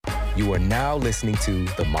You are now listening to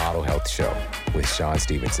The Model Health Show with Sean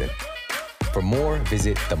Stevenson. For more,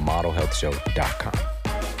 visit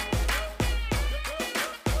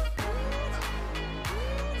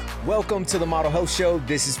themodelhealthshow.com. Welcome to The Model Health Show.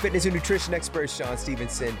 This is fitness and nutrition expert Sean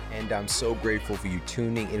Stevenson, and I'm so grateful for you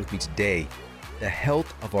tuning in with me today. The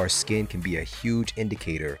health of our skin can be a huge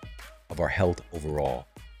indicator of our health overall.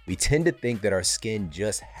 We tend to think that our skin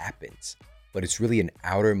just happens, but it's really an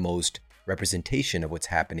outermost representation of what's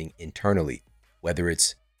happening internally, whether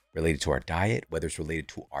it's related to our diet, whether it's related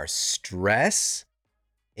to our stress,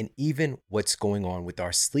 and even what's going on with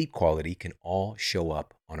our sleep quality can all show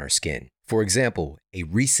up on our skin. For example, a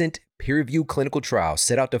recent peer-reviewed clinical trial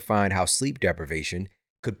set out to find how sleep deprivation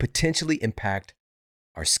could potentially impact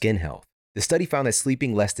our skin health. The study found that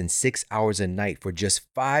sleeping less than 6 hours a night for just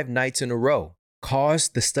 5 nights in a row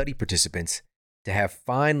caused the study participants to have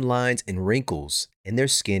fine lines and wrinkles in their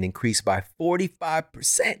skin increase by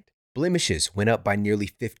 45%. Blemishes went up by nearly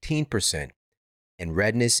 15%, and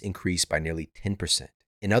redness increased by nearly 10%.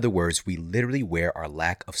 In other words, we literally wear our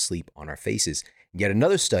lack of sleep on our faces. Yet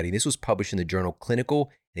another study, this was published in the journal Clinical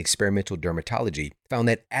and Experimental Dermatology, found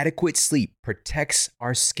that adequate sleep protects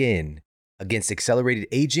our skin against accelerated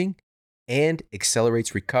aging and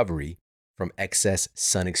accelerates recovery from excess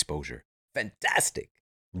sun exposure. Fantastic.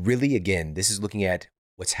 Really, again, this is looking at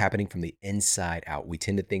what's happening from the inside out. We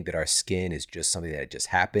tend to think that our skin is just something that just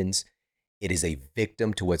happens. It is a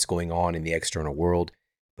victim to what's going on in the external world.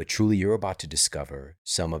 But truly, you're about to discover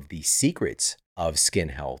some of the secrets of skin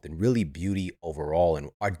health and really beauty overall,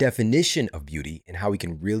 and our definition of beauty and how we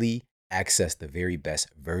can really access the very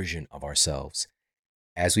best version of ourselves.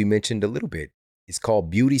 As we mentioned a little bit, it's called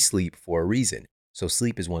beauty sleep for a reason. So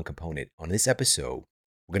sleep is one component. On this episode,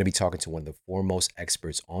 we're going to be talking to one of the foremost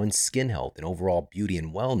experts on skin health and overall beauty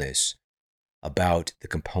and wellness about the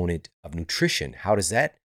component of nutrition. How does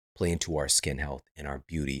that play into our skin health and our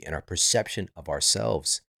beauty and our perception of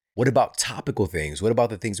ourselves? What about topical things? What about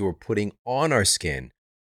the things that we're putting on our skin?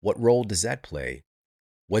 What role does that play?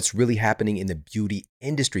 What's really happening in the beauty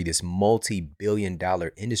industry, this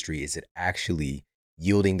multi-billion-dollar industry? Is it actually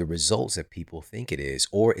yielding the results that people think it is?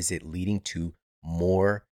 Or is it leading to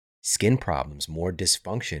more skin problems, more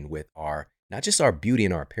dysfunction with not just our beauty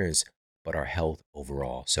and our appearance, but our health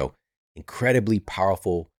overall? So incredibly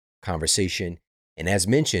powerful conversation. And as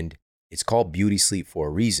mentioned, it's called beauty sleep for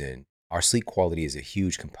a reason. Our sleep quality is a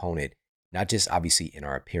huge component, not just obviously in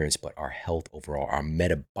our appearance, but our health overall. Our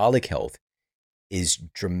metabolic health is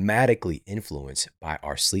dramatically influenced by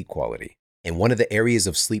our sleep quality. And one of the areas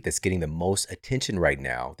of sleep that's getting the most attention right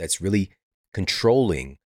now, that's really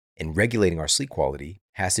controlling and regulating our sleep quality,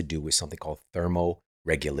 has to do with something called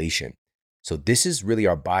thermoregulation. So this is really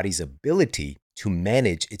our body's ability to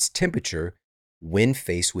manage its temperature when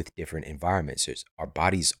faced with different environments. Our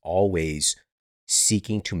body's always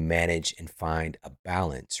seeking to manage and find a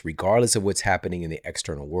balance, regardless of what's happening in the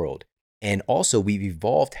external world. And also, we've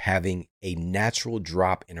evolved having a natural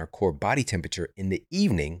drop in our core body temperature in the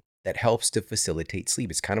evening that helps to facilitate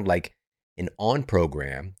sleep. It's kind of like an on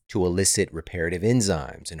program to elicit reparative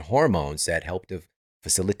enzymes and hormones that help to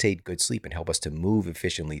facilitate good sleep and help us to move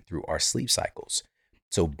efficiently through our sleep cycles.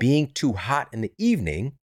 So being too hot in the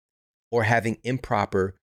evening or having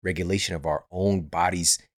improper regulation of our own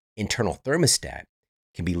body's internal thermostat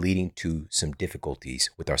can be leading to some difficulties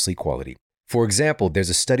with our sleep quality. For example, there's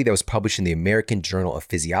a study that was published in the American Journal of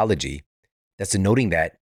Physiology that's denoting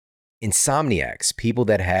that insomniacs, people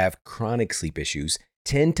that have chronic sleep issues,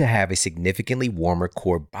 tend to have a significantly warmer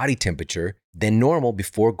core body temperature than normal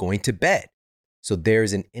before going to bed. So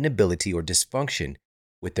there's an inability or dysfunction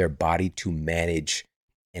with their body to manage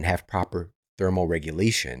and have proper thermal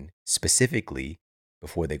regulation, specifically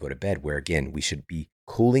before they go to bed, where again, we should be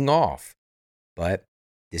cooling off. But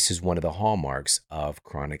this is one of the hallmarks of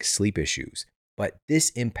chronic sleep issues. But this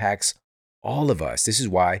impacts all of us. This is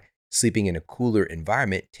why sleeping in a cooler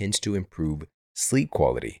environment tends to improve sleep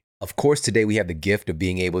quality. Of course, today we have the gift of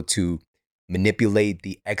being able to manipulate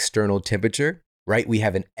the external temperature, right? We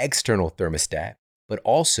have an external thermostat, but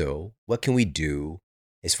also what can we do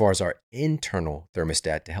as far as our internal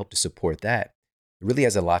thermostat to help to support that? It really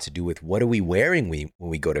has a lot to do with what are we wearing when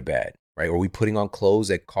we go to bed, right? Are we putting on clothes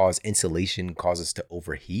that cause insulation, cause us to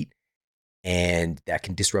overheat, and that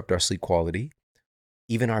can disrupt our sleep quality?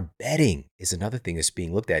 Even our bedding is another thing that's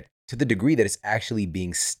being looked at to the degree that it's actually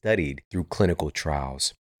being studied through clinical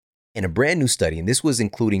trials. In a brand new study, and this was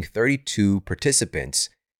including 32 participants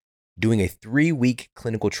doing a 3-week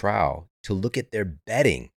clinical trial to look at their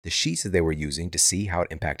bedding, the sheets that they were using to see how it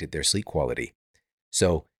impacted their sleep quality.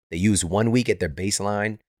 So they used 1 week at their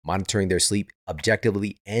baseline, monitoring their sleep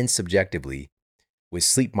objectively and subjectively with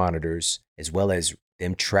sleep monitors, as well as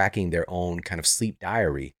them tracking their own kind of sleep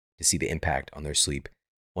diary to see the impact on their sleep.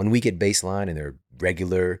 1 week at baseline in their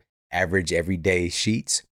regular, average, everyday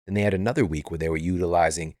sheets. Then they had another week where they were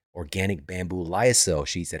utilizing organic bamboo lyocell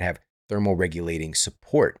sheets that have thermoregulating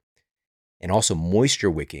support and also moisture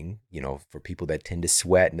wicking, for people that tend to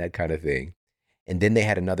sweat and that kind of thing. And then they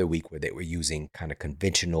had another week where they were using kind of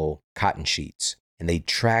conventional cotton sheets. And they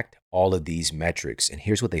tracked all of these metrics. And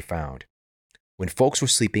here's what they found. When folks were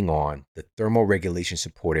sleeping on the thermoregulation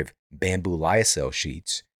supportive bamboo lyocell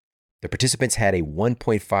sheets, the participants had a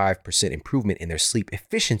 1.5% improvement in their sleep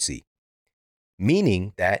efficiency,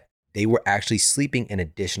 meaning that they were actually sleeping an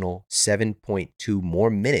additional 7.2 more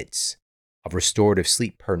minutes of restorative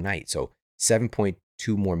sleep per night. So 7.2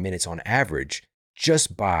 more minutes on average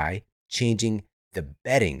just by changing the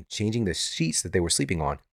bedding, changing the sheets that they were sleeping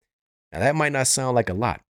on. Now, that might not sound like a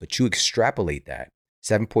lot, but you extrapolate that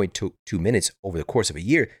 7.2 minutes over the course of a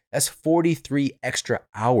year, that's 43 extra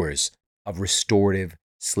hours of restorative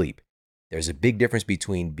sleep. There's a big difference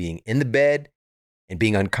between being in the bed and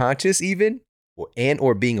being unconscious even,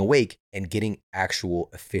 or being awake and getting actual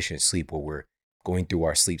efficient sleep where we're going through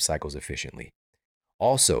our sleep cycles efficiently.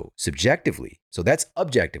 Also, subjectively, so that's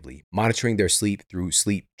objectively, monitoring their sleep through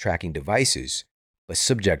sleep tracking devices, but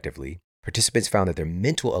subjectively, participants found that their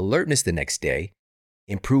mental alertness the next day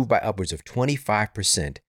improved by upwards of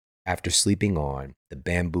 25% after sleeping on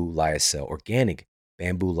the organic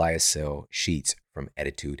bamboo lyocell sheets from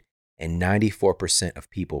Ettitude, and 94% of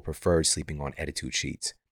people preferred sleeping on Ettitude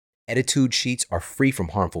sheets. Ettitude sheets are free from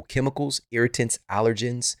harmful chemicals, irritants,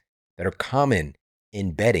 allergens that are common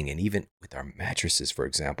in bedding and even with our mattresses, for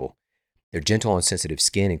example. They're gentle on sensitive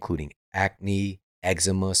skin, including acne,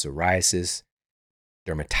 eczema, psoriasis,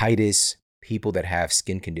 dermatitis, people that have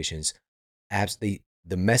skin conditions.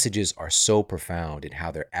 The messages are so profound in how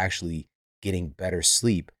they're actually getting better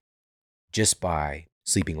sleep just by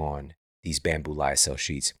sleeping on these bamboo lyocell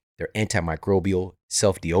sheets. They're antimicrobial,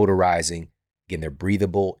 self-deodorizing. Again, they're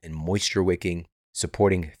breathable and moisture wicking,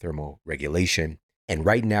 supporting thermoregulation. And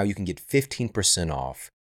right now you can get 15% off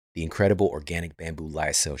the incredible organic bamboo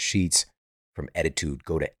lyocell sheets from Ettitude.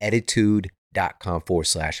 Go to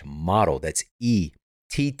ettitude.com/model. That's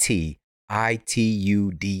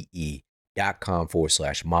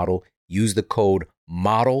ETTITUDE.com/model. Use the code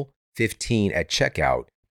MODEL15 at checkout,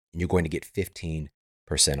 and you're going to get 15%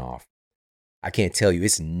 off. I can't tell you,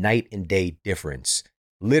 it's night and day difference,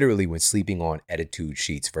 literally, when sleeping on Ettitude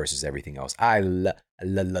sheets versus everything else. I love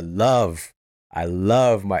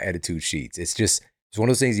my Ettitude sheets. It's one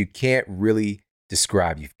of those things you can't really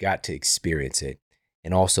describe. You've got to experience it.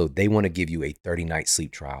 And also, they want to give you a 30-night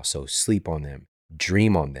sleep trial. So sleep on them,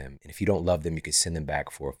 dream on them. And if you don't love them, you can send them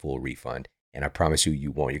back for a full refund. And I promise you,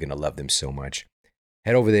 you won't. You're going to love them so much.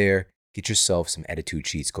 Head over there, get yourself some Ettitude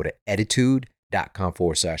sheets. Go to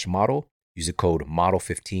ettitude.com/model. Use the code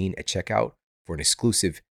MODEL15 at checkout for an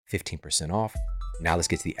exclusive 15% off. Now let's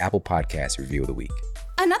get to the Apple Podcast Review of the Week.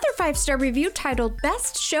 Another 5-star review titled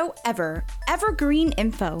Best Show Ever, Evergreen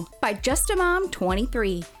Info by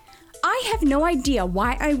JustAMom23. I have no idea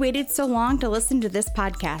why I waited so long to listen to this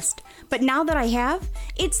podcast, but now that I have,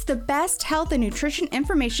 it's the best health and nutrition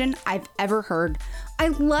information I've ever heard. I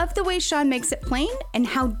love the way Sean makes it plain and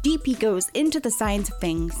how deep he goes into the science of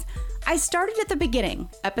things. I started at the beginning,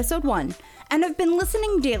 episode 1, and have been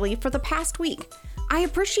listening daily for the past week. I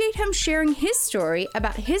appreciate him sharing his story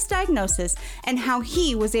about his diagnosis and how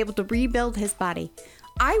he was able to rebuild his body.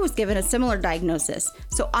 I was given a similar diagnosis,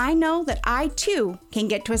 so I know that I too can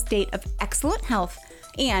get to a state of excellent health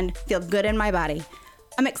and feel good in my body.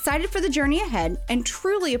 I'm excited for the journey ahead and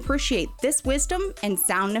truly appreciate this wisdom and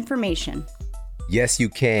sound information. Yes, you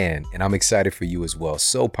can. And I'm excited for you as well.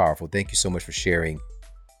 So powerful. Thank you so much for sharing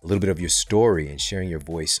a little bit of your story and sharing your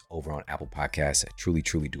voice over on Apple Podcasts. I truly,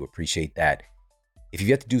 truly do appreciate that. If you've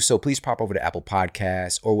yet to do so, please pop over to Apple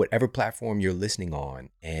Podcasts or whatever platform you're listening on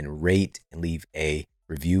and rate and leave a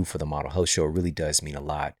review for the Model Health Show. It really does mean a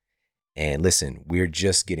lot. And listen, we're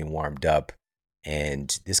just getting warmed up.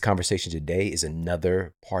 And this conversation today is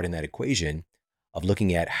another part in that equation of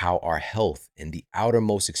looking at how our health and the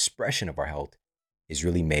outermost expression of our health is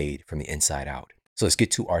really made from the inside out. So let's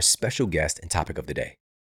get to our special guest and topic of the day.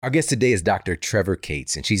 Our guest today is Dr. Trevor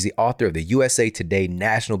Cates, and she's the author of the USA Today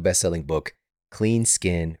national bestselling book, Clean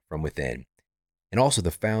Skin from Within, and also the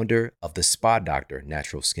founder of the Spa Doctor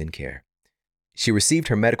Natural Skincare. She received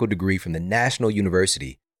her medical degree from the National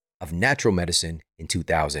University of Natural Medicine in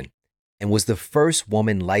 2000 and was the first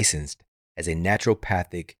woman licensed as a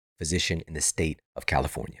naturopathic physician in the state of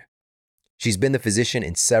California. She's been the physician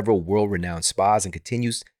in several world-renowned spas and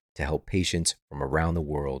continues to help patients from around the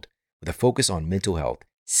world with a focus on mental health,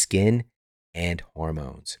 skin, and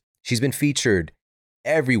hormones. She's been featured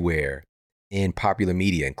everywhere in popular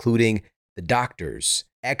media, including The Doctors,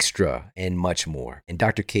 Extra, and much more. And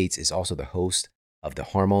Dr. Cates is also the host of the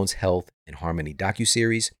Hormones, Health, and Harmony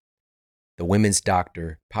docuseries, the Women's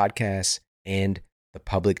Doctor podcast, and the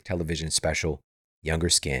public television special, Younger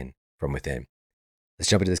Skin from Within. Let's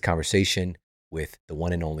jump into this conversation with the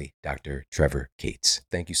one and only Dr. Trevor Cates.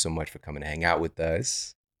 Thank you so much for coming to hang out with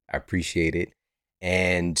us. I appreciate it.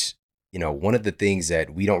 And, one of the things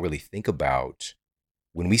that we don't really think about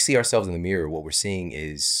when we see ourselves in the mirror, what we're seeing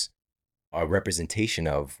is a representation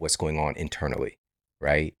of what's going on internally,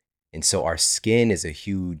 right? And so our skin is a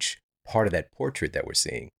huge part of that portrait that we're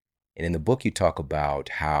seeing. And in the book, you talk about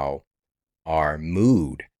how our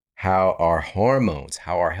mood, how our hormones,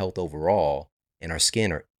 how our health overall, and our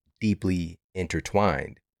skin are deeply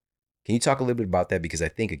intertwined. Can you talk a little bit about that? Because I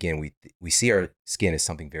think, again, we see our skin as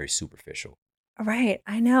something very superficial. Right.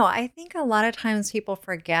 I know. I think a lot of times people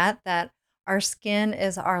forget that our skin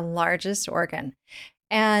is our largest organ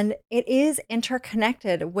and it is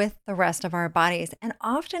interconnected with the rest of our bodies. And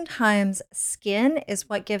oftentimes, skin is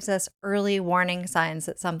what gives us early warning signs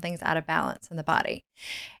that something's out of balance in the body.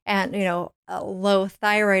 And, a low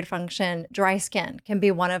thyroid function, dry skin can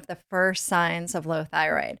be one of the first signs of low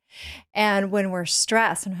thyroid. And when we're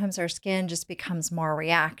stressed, sometimes our skin just becomes more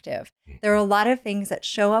reactive. There are a lot of things that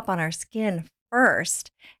show up on our skin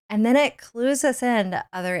first, and then it clues us into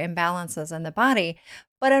other imbalances in the body.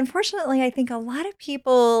 But unfortunately, I think a lot of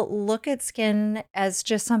people look at skin as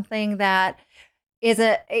just something that is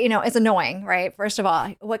annoying, right? First of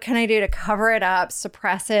all, what can I do to cover it up,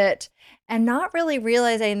 suppress it, and not really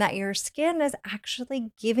realizing that your skin is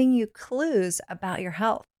actually giving you clues about your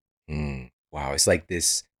health. Wow. It's like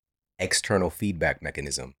this external feedback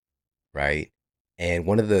mechanism, right? And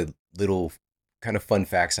one of the little kind of fun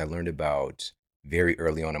facts I learned about very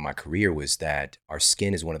early on in my career was that our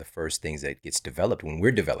skin is one of the first things that gets developed when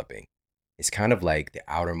we're developing. It's kind of like the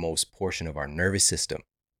outermost portion of our nervous system.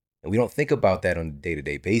 And we don't think about that on a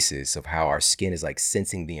day-to-day basis of how our skin is like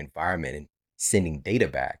sensing the environment and sending data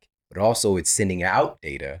back, but also it's sending out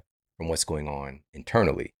data from what's going on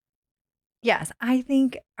internally. Yes, I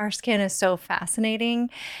think our skin is so fascinating.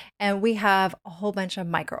 And we have a whole bunch of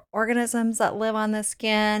microorganisms that live on the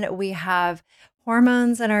skin. We have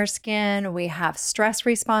hormones in our skin. We have stress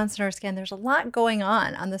response in our skin. There's a lot going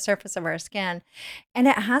on the surface of our skin. And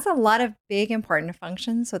it has a lot of big, important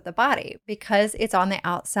functions with the body because it's on the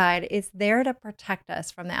outside. It's there to protect us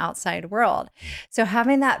from the outside world. So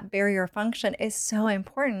having that barrier function is so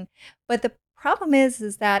important. But the problem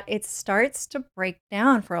is that it starts to break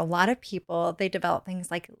down for a lot of people. They develop things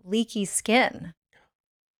like leaky skin.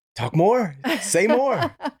 Talk more, say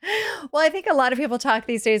more. Well, I think a lot of people talk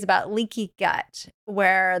these days about leaky gut,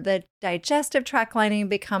 where the digestive tract lining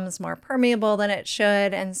becomes more permeable than it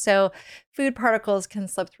should. And so food particles can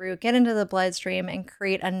slip through, get into the bloodstream, and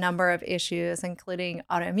create a number of issues, including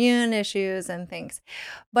autoimmune issues and things.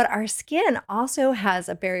 But our skin also has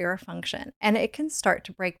a barrier function, and it can start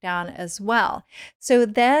to break down as well. So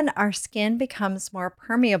then our skin becomes more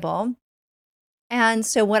permeable. And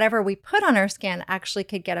so whatever we put on our skin actually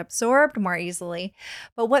could get absorbed more easily.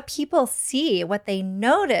 But what people see, what they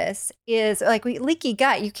notice is like leaky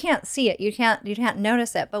gut, you can't see it. You can't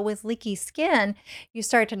notice it. But with leaky skin, you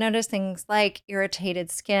start to notice things like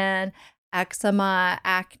irritated skin, eczema,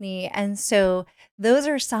 acne. And so those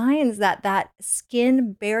are signs that that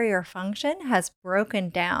skin barrier function has broken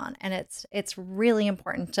down, and it's really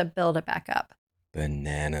important to build it back up.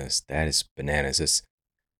 Bananas. That is bananas. It's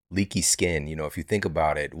leaky skin. If you think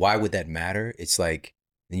about it, why would that matter? It's like,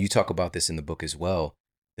 and you talk about this in the book as well,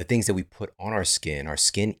 the things that we put on our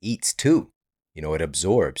skin eats too. It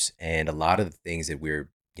absorbs. And a lot of the things that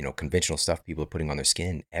conventional stuff people are putting on their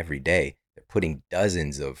skin every day, they're putting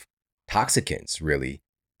dozens of toxicants really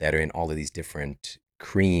that are in all of these different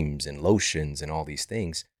creams and lotions and all these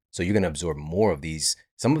things. So you're going to absorb more of these.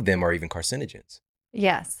 Some of them are even carcinogens.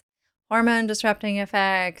 Yes. Hormone disrupting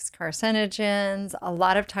effects, carcinogens, a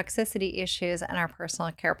lot of toxicity issues in our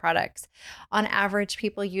personal care products. On average,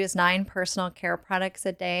 people use 9 personal care products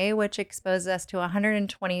a day, which exposes us to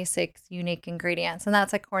 126 unique ingredients. And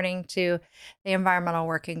that's according to the Environmental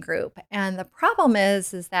Working Group. And the problem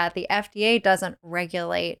is that the FDA doesn't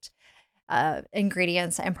regulate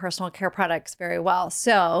ingredients and personal care products very well.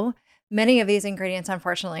 So many of these ingredients,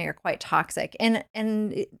 unfortunately, are quite toxic.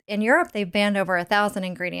 In Europe, they've banned over 1,000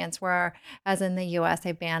 ingredients, whereas in the US,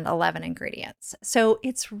 they've banned 11 ingredients. So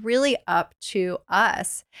it's really up to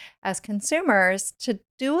us as consumers to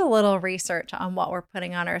do a little research on what we're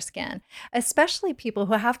putting on our skin, especially people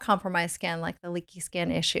who have compromised skin, like the leaky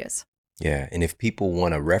skin issues. Yeah. And if people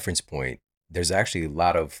want a reference point, there's actually a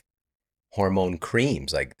lot of hormone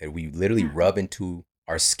creams like that we literally Yeah. rub into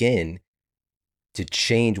our skin to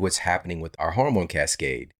change what's happening with our hormone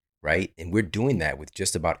cascade, right? And we're doing that with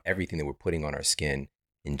just about everything that we're putting on our skin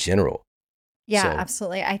in general. Yeah, So,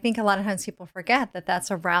 absolutely. I think a lot of times people forget that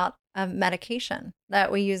that's a route of medication,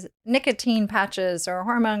 that we use nicotine patches or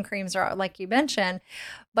hormone creams, or like you mentioned,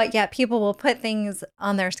 but yet people will put things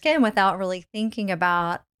on their skin without really thinking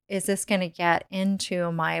about, is this going to get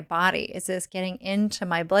into my body? Is this getting into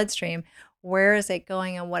my bloodstream? Where is it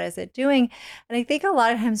going and what is it doing? And I think a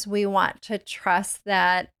lot of times we want to trust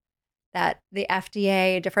that the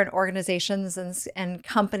FDA, different organizations and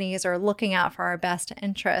companies are looking out for our best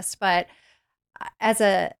interests. But as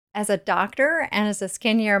a doctor and as a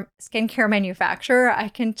skincare manufacturer, I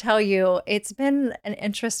can tell you it's been an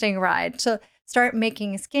interesting ride to start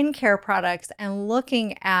making skincare products and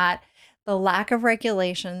looking at the lack of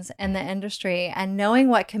regulations in the industry and knowing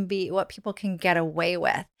what people can get away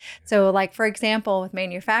with. So, like for example, with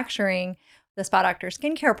manufacturing the Spa Doctor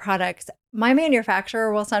skincare products, my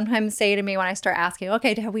manufacturer will sometimes say to me when I start asking,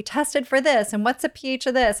 okay, have we tested for this? And what's the pH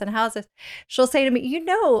of this? And how's this? She'll say to me,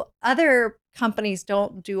 other companies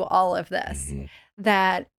don't do all of this, mhm,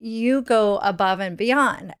 that you go above and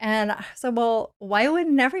beyond. And I said, well, why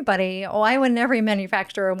wouldn't every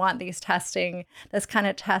manufacturer want this kind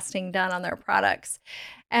of testing done on their products?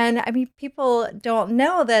 And I mean, people don't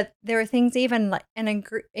know that there are things even like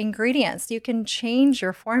ingredients. You can change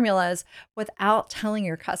your formulas without telling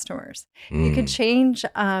your customers. You could mm, change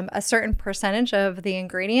a certain percentage of the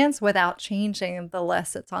ingredients without changing the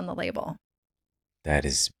list that's on the label. that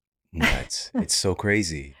is nuts. It's so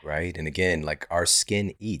crazy, right? And again, like our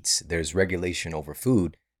skin eats. There's regulation over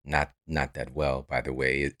food, not that well, by the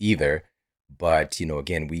way, either. But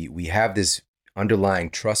again, we have this underlying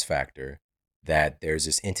trust factor that there's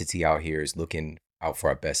this entity out here is looking out for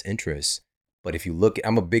our best interests. But if you look,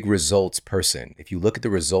 I'm a big results person. If you look at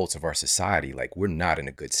the results of our society, like we're not in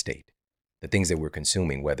a good state. The things that we're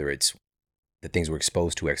consuming, whether it's the things we're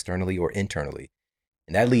exposed to externally or internally.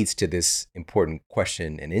 And that leads to this important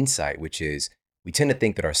question and insight, which is we tend to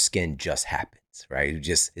think that our skin just happens, right?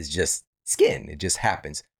 It's just skin. It just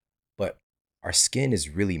happens. But our skin is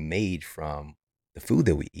really made from the food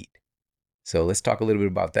that we eat. So let's talk a little bit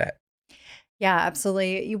about that. Yeah,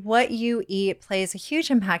 absolutely. What you eat plays a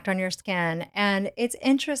huge impact on your skin. And it's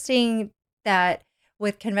interesting that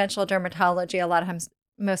with conventional dermatology, a lot of times,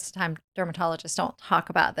 most of the time, dermatologists don't talk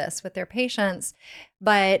about this with their patients.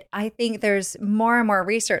 But I think there's more and more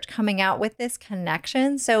research coming out with this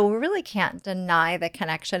connection. So we really can't deny the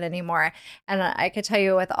connection anymore. And I could tell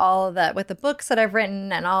you with the books that I've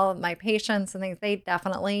written and all of my patients and things, they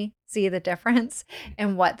definitely see the difference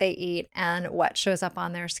in what they eat and what shows up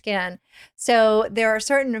on their skin. So there are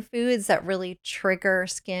certain foods that really trigger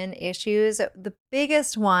skin issues. The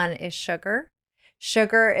biggest one is sugar.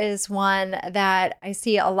 Sugar is one that I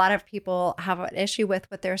see a lot of people have an issue with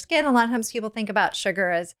their skin. A lot of times people think about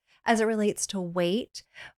sugar as it relates to weight,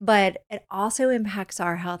 but it also impacts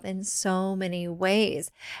our health in so many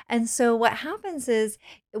ways. And so what happens is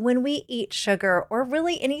when we eat sugar or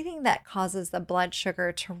really anything that causes the blood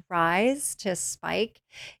sugar to rise, to spike,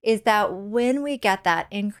 is that when we get that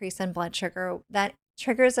increase in blood sugar, that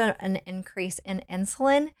triggers an increase in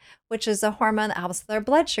insulin, which is a hormone that helps with our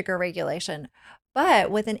blood sugar regulation.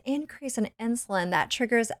 But with an increase in insulin, that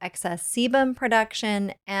triggers excess sebum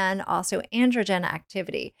production and also androgen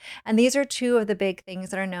activity. And these are two of the big things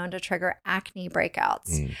that are known to trigger acne breakouts.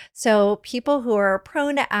 Mm, So people who are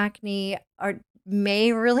prone to acne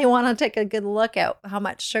may really want to take a good look at how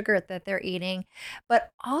much sugar that they're eating,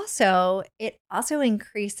 but also it also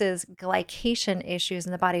increases glycation issues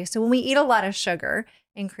in the body. So when we eat a lot of sugar,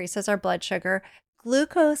 increases our blood sugar.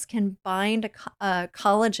 Glucose can bind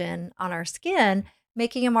collagen on our skin,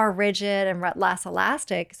 making it more rigid and less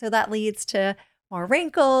elastic. So that leads to more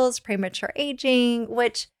wrinkles, premature aging,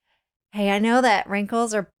 which, hey, I know that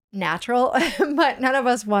wrinkles are natural, but none of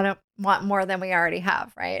us want more than we already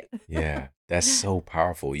have, right? yeah, that's so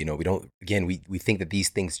powerful. We don't, again, we think that these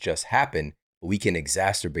things just happen, but we can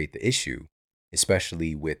exacerbate the issue,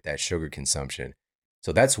 especially with that sugar consumption.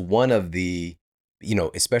 So that's one of the,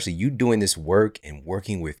 especially you doing this work and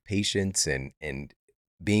working with patients and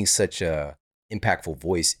being such a impactful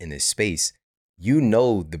voice in this space,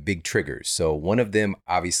 the big triggers. So one of them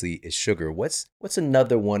obviously is sugar. What's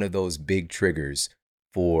another one of those big triggers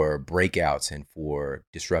for breakouts and for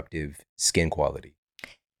disruptive skin quality?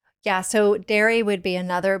 Yeah, so dairy would be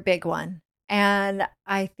another big one. And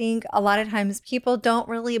I think a lot of times people don't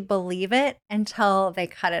really believe it until they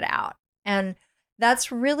cut it out. And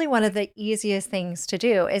That's really one of the easiest things to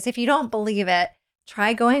do is if you don't believe it,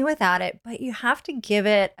 try going without it, but you have to give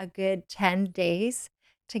it a good 10 days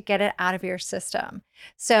to get it out of your system.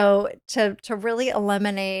 So to really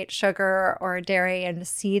eliminate sugar or dairy and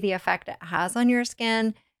see the effect it has on your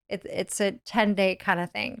skin, it's a 10-day kind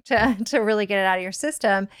of thing to really get it out of your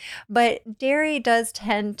system. But dairy does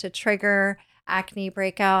tend to trigger acne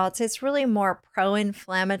breakouts. It's really more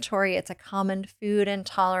pro-inflammatory. It's a common food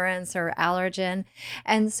intolerance or allergen.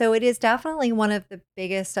 And so it is definitely one of the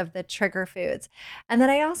biggest of the trigger foods. And then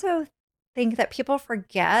I also think that people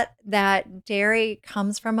forget that dairy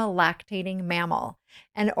comes from a lactating mammal.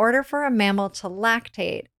 In order for a mammal to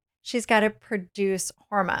lactate, she's got to produce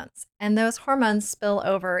hormones, and those hormones spill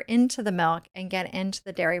over into the milk and get into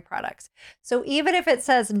the dairy products. So even if it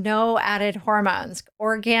says no added hormones,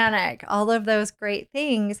 organic, all of those great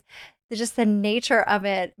things, just the nature of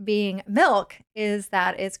it being milk is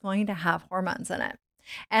that it's going to have hormones in it.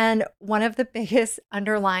 And one of the biggest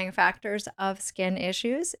underlying factors of skin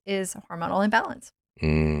issues is hormonal imbalance.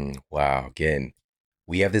 Wow. Again,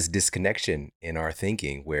 we have this disconnection in our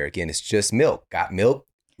thinking where, again, it's just milk. Got milk.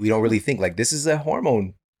 We don't really think like this is a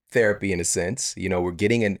hormone therapy in a sense. We're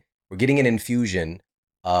getting an infusion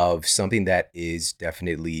of something that is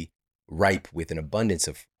definitely ripe with an abundance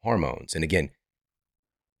of hormones. And again,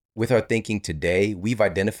 with our thinking today, we've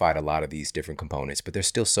identified a lot of these different components, but there's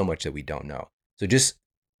still so much that we don't know. So just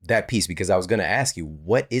that piece, because I was going to ask you,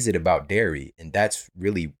 what is it about dairy? And that's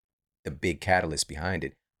really the big catalyst behind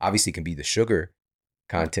it. Obviously, it can be the sugar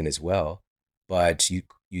content as well, but you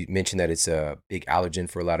mentioned that it's a big allergen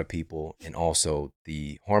for a lot of people, and also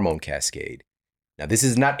the hormone cascade. Now, this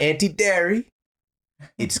is not anti-dairy.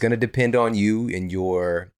 It's going to depend on you and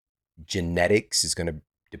your genetics. It's going to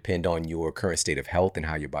depend on your current state of health and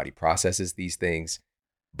how your body processes these things.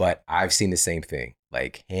 But I've seen the same thing,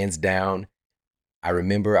 like hands down. I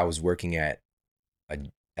remember I was working at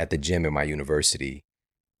the gym at my university,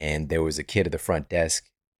 and there was a kid at the front desk,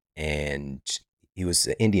 and he was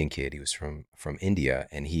an Indian kid. He was from India,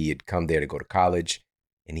 and he had come there to go to college,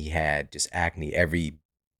 and he had just acne. Every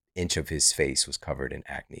inch of his face was covered in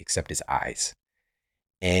acne except his eyes.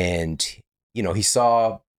 And, he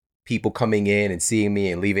saw people coming in and seeing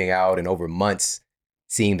me and leaving out, and over months,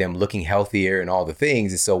 seeing them looking healthier and all the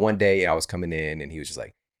things. And so one day I was coming in and he was just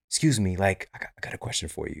like, excuse me, like, I got a question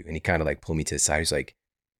for you. And he kind of like pulled me to the side. He's like,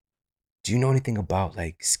 do you know anything about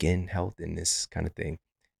like skin health and this kind of thing?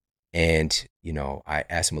 And, I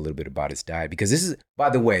asked him a little bit about his diet, because this is, by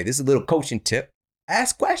the way, this is a little coaching tip.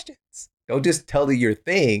 Ask questions. Don't just tell you your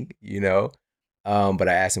thing, But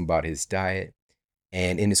I asked him about his diet.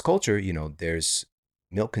 And in his culture, there's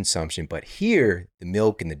milk consumption. But here, the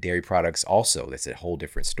milk and the dairy products also, that's a whole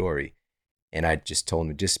different story. And I just told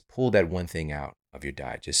him, just pull that one thing out of your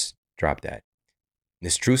diet. Just drop that. And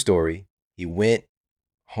this true story. He went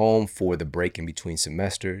home for the break in between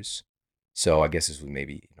semesters. So I guess this was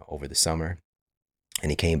maybe over the summer. And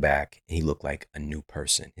he came back and he looked like a new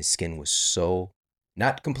person. His skin was so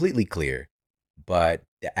not completely clear, but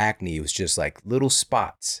the acne was just like little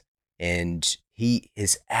spots. And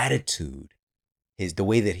his attitude, the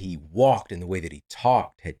way that he walked and the way that he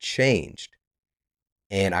talked had changed.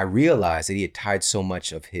 And I realized that he had tied so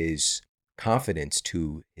much of his confidence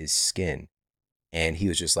to his skin. And he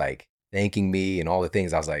was just like thanking me and all the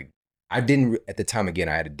things. I was like, I didn't, at the time, again,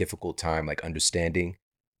 I had a difficult time like understanding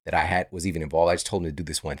that I was even involved. I just told him to do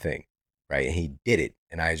this one thing, right? And he did it.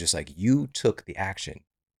 And I was just like, you took the action.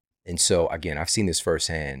 And so again, I've seen this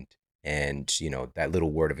firsthand, and that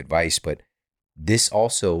little word of advice, but this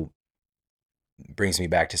also brings me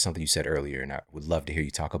back to something you said earlier, and I would love to hear you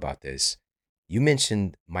talk about this. You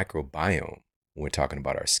mentioned microbiome when we're talking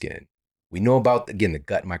about our skin. We know about, again, the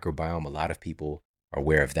gut microbiome. A lot of people are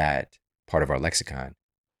aware of that, part of our lexicon,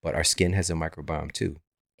 but our skin has a microbiome too.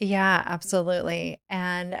 Yeah, absolutely.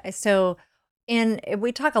 And so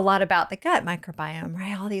we talk a lot about the gut microbiome,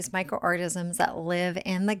 right? All these microorganisms that live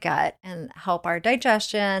in the gut and help our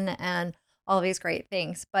digestion and all these great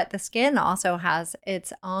things. But the skin also has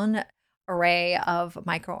its own array of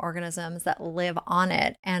microorganisms that live on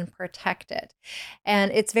it and protect it.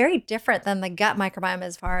 And it's very different than the gut microbiome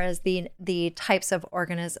as far as the types of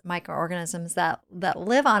microorganisms that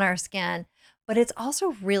live on our skin, but it's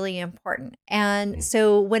also really important. And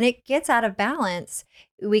so when it gets out of balance,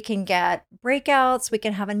 we can get breakouts, we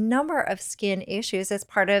can have a number of skin issues as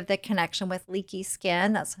part of the connection with leaky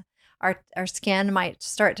skin. That's our skin might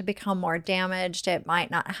start to become more damaged. It might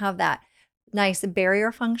not have that nice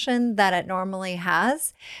barrier function that it normally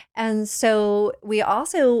has. And so we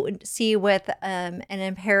also see with an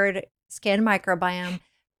impaired skin microbiome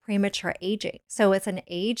premature aging. So it's an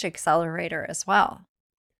age accelerator as well.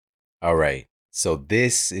 All right. So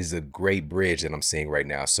this is a great bridge that I'm seeing right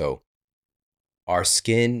now. So our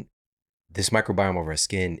skin, this microbiome of our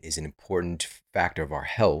skin is an important factor of our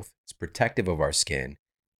health. It's protective of our skin.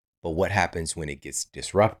 But what happens when it gets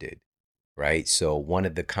disrupted, right? So one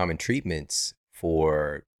of the common treatments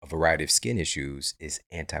for a variety of skin issues is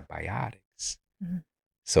antibiotics. Mhm.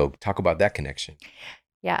 So talk about that connection.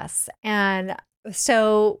 Yes. And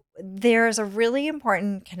so there's a really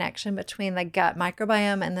important connection between the gut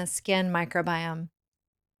microbiome and the skin microbiome.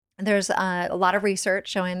 There's a lot of research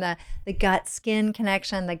showing the gut skin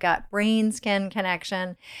connection, the gut brain skin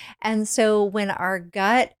connection. And so when our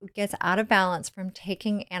gut gets out of balance from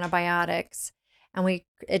taking antibiotics, and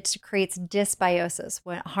it creates dysbiosis,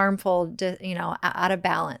 when harmful, out of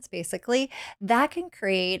balance, basically, that can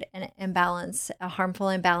create an imbalance, a harmful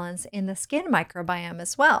imbalance in the skin microbiome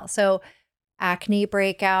as well. So acne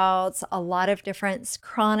breakouts, a lot of different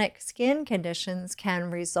chronic skin conditions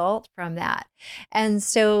can result from that. And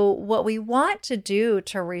so, what we want to do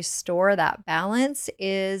to restore that balance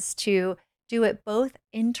is to do it both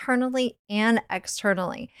internally and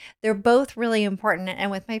externally. They're both really important.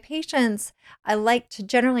 And with my patients, I like to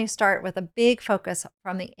generally start with a big focus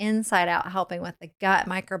from the inside out, helping with the gut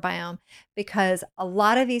microbiome, because a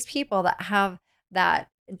lot of these people that have that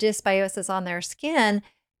dysbiosis on their skin,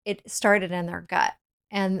 it started in their gut.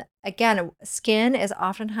 And again, skin is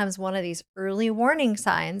oftentimes one of these early warning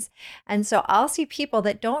signs. And so I'll see people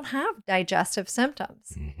that don't have digestive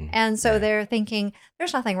symptoms. And so Yeah. they're thinking,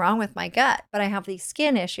 there's nothing wrong with my gut, but I have these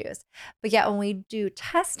skin issues. But yet, when we do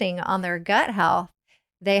testing on their gut health,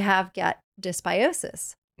 they have gut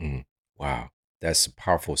dysbiosis. Mm. Wow. That's a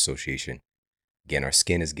powerful association. Again, our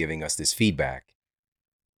skin is giving us this feedback.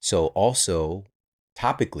 So also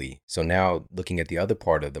topically, so now looking at the other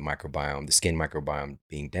part of the microbiome, the skin microbiome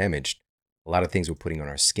being damaged, a lot of things we're putting on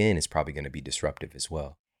our skin is probably going to be disruptive as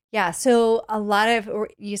well. Yeah, so we're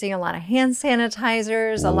using a lot of hand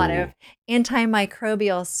sanitizers, a lot Ooh. of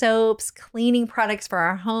antimicrobial soaps, cleaning products for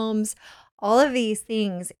our homes. All of these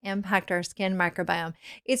things impact our skin microbiome.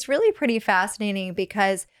 It's really pretty fascinating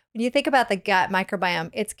because when you think about the gut microbiome,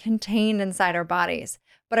 it's contained inside our bodies,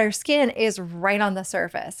 but our skin is right on the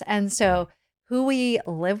surface. And so who we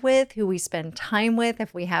live with, who we spend time with,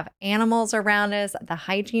 if we have animals around us, the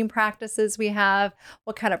hygiene practices we have,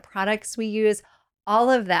 what kind of products we use, all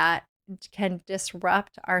of that can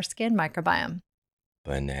disrupt our skin microbiome.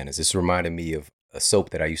 Bananas. This reminded me of a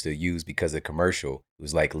soap that I used to use because of the commercial. It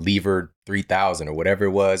was like Lever 3000 or whatever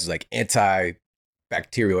it was like antibacterial,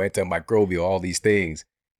 antimicrobial, all these things.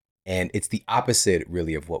 And it's the opposite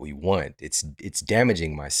really of what we want. It's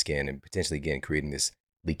damaging my skin and potentially again creating this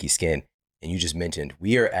leaky skin. And you just mentioned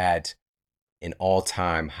we are at an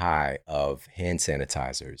all-time high of hand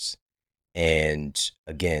sanitizers. And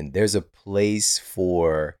again, there's a place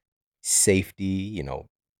for safety,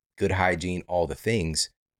 good hygiene, all the things.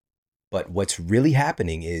 But what's really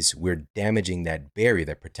happening is we're damaging that barrier,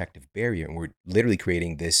 that protective barrier. And we're literally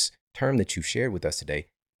creating this term that you shared with us today,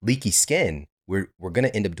 leaky skin. We're going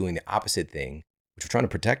to end up doing the opposite thing, which we're trying to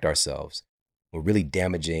protect ourselves. We're really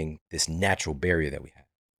damaging this natural barrier that we have.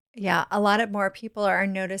 Yeah, a lot of more people are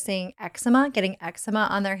noticing eczema, getting eczema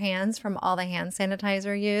on their hands from all the hand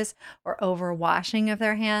sanitizer use or overwashing of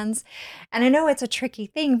their hands. And I know it's a tricky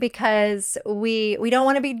thing because we don't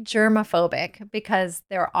want to be germophobic, because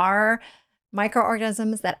there are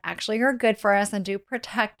microorganisms that actually are good for us and do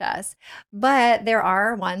protect us, but there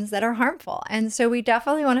are ones that are harmful. And so we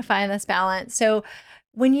definitely want to find this balance. So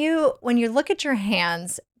when you look at your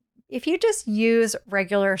hands, if you just use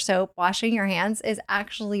regular soap, washing your hands is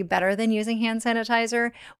actually better than using hand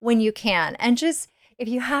sanitizer when you can. And just if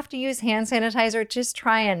you have to use hand sanitizer, just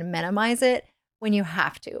try and minimize it when you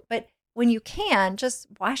have to. But when you can, just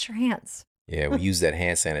wash your hands. Yeah, we use that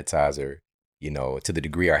hand sanitizer, to the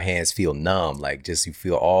degree our hands feel numb, like just you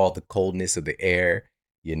feel all the coldness of the air,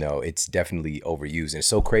 it's definitely overused. And it's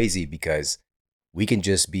so crazy because we can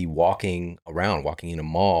just be walking around, walking in a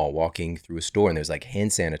mall, walking through a store, and there's like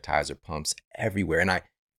hand sanitizer pumps everywhere. And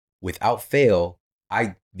without fail,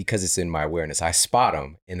 because it's in my awareness, I spot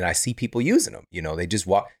them and then I see people using them. They just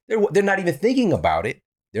walk, they're not even thinking about it.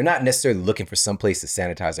 They're not necessarily looking for some place to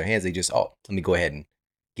sanitize their hands. They just, let me go ahead and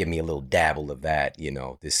give me a little dabble of that,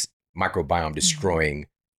 this microbiome destroying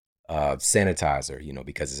sanitizer,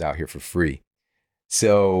 because it's out here for free.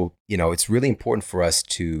 So, it's really important for us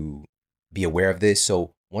to be aware of this.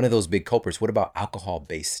 So one of those big culprits, what about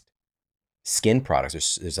alcohol-based skin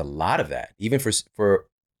products? There's a lot of that, even for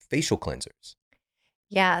facial cleansers.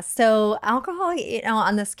 Yeah, so alcohol,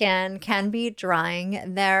 on the skin can be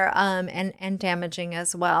drying there, and damaging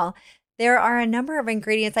as well. There are a number of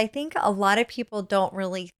ingredients. I think a lot of people don't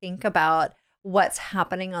really think about what's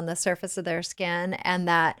happening on the surface of their skin, and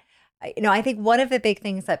that, I think one of the big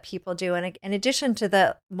things that people do, in addition to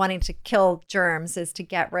the wanting to kill germs, is to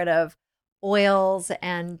get rid of oils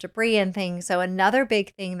and debris and things. So another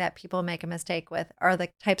big thing that people make a mistake with are the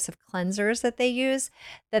types of cleansers that they use,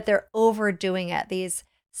 that they're overdoing it. These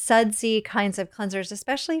sudsy kinds of cleansers,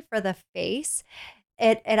 especially for the face,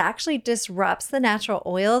 it actually disrupts the natural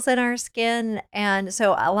oils in our skin. And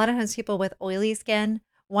so a lot of times people with oily skin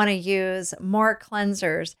want to use more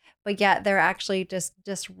cleansers, but yet they're actually just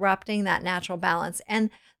disrupting that natural balance. And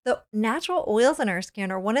the natural oils in our skin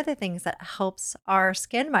are one of the things that helps our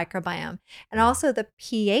skin microbiome and also the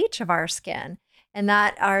pH of our skin. And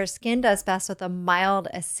that our skin does best with a mild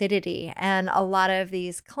acidity. And a lot of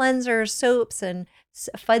these cleansers, soaps, and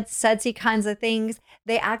sudsy kinds of things,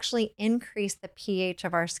 they actually increase the pH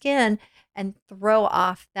of our skin and throw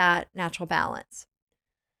off that natural balance.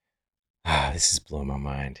 This is blowing my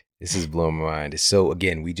mind. This is blowing my mind. So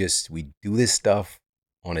again, we do this stuff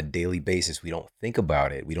on a daily basis. We don't think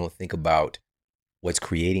about it. We don't think about what's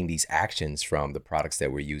creating these actions from the products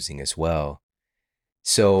that we're using as well.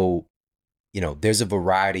 So, there's a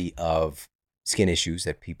variety of skin issues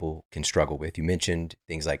that people can struggle with. You mentioned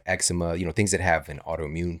things like eczema, things that have an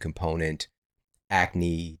autoimmune component,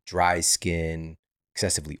 acne, dry skin,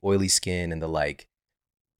 excessively oily skin, and the like.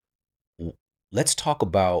 Let's talk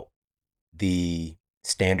about the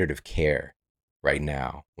standard of care right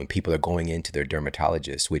now when people are going into their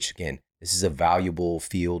dermatologist, which again, this is a valuable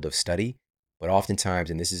field of study, but oftentimes,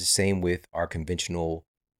 and this is the same with our conventional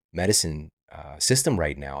medicine system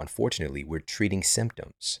right now, unfortunately, we're treating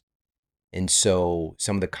symptoms. And so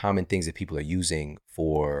some of the common things that people are using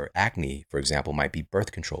for acne, for example, might be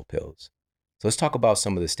birth control pills. So let's talk about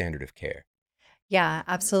some of the standard of care. Yeah,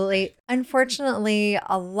 absolutely. Unfortunately,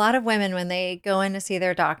 a lot of women, when they go in to see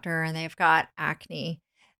their doctor and they've got acne,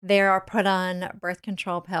 they are put on birth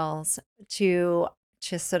control pills to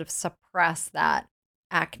just sort of suppress that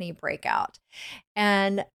acne breakout.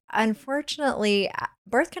 And unfortunately,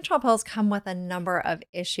 birth control pills come with a number of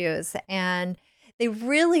issues, and they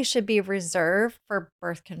really should be reserved for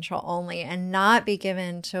birth control only and not be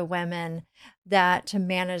given to women that to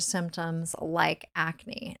manage symptoms like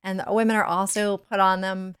acne. And the women are also put on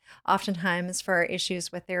them oftentimes for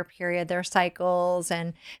issues with their period, their cycles,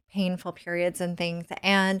 and painful periods and things.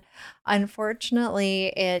 And unfortunately,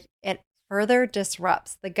 it further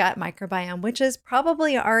disrupts the gut microbiome, which is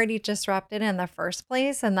probably already disrupted in the first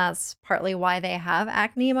place. And that's partly why they have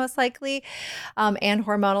acne, most likely, and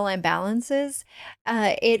hormonal imbalances.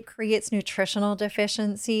 It creates nutritional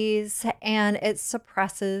deficiencies and it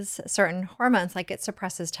suppresses certain hormones, like it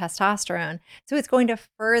suppresses testosterone. So it's going to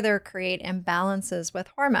further create imbalances with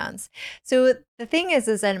hormones. So the thing is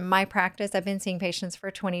in my practice, I've been seeing patients for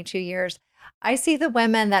 22 years. I see the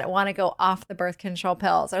women that want to go off the birth control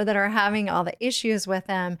pills or that are having all the issues with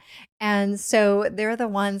them. And so they're the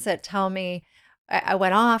ones that tell me, I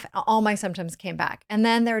went off, all my symptoms came back. And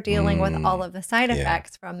then they're dealing with all Mm, of the side yeah.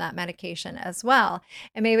 effects from that medication as well.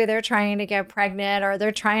 And maybe they're trying to get pregnant or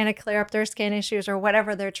they're trying to clear up their skin issues or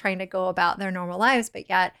whatever they're trying to go about their normal lives. But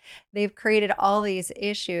yet they've created all these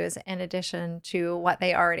issues in addition to what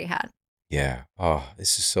they already had. Yeah. Oh,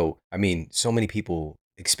 this is I mean, so many people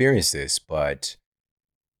experience this, but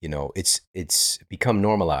it's become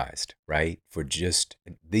normalized, right? For just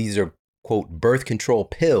these are quote birth control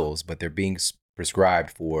pills, but they're being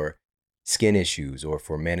prescribed for skin issues or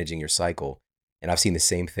for managing your cycle. And I've seen the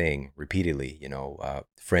same thing repeatedly.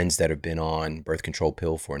 Friends that have been on birth control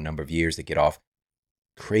pill for a number of years that get off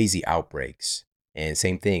crazy outbreaks, and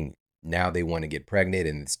same thing. Now they want to get pregnant,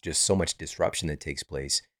 and it's just so much disruption that takes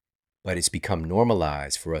place. But it's become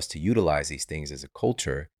normalized for us to utilize these things as a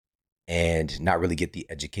culture and not really get the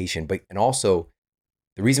education. But and also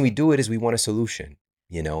the reason we do it is we want a solution,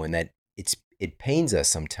 and that it pains us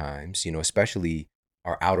sometimes, especially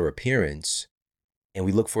our outer appearance, and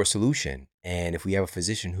we look for a solution. And if we have a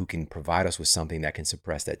physician who can provide us with something that can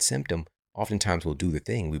suppress that symptom, oftentimes we'll do the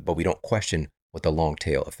thing, but we don't question what the long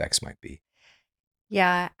tail effects might be.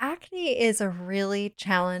 Yeah, acne is a really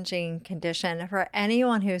challenging condition for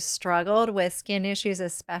anyone who's struggled with skin issues,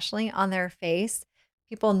 especially on their face.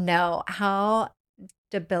 People know how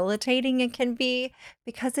debilitating it can be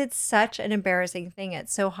because it's such an embarrassing thing.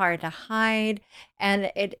 It's so hard to hide, and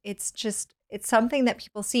it's something that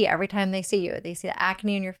people see every time they see you. They see the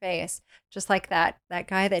acne in your face, just like that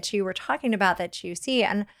guy that you were talking about that you see.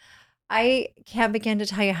 And I can't begin to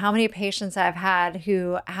tell you how many patients I've had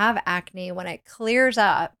who have acne when it clears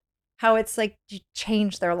up, how it's like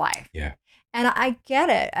changed their life. Yeah. And I get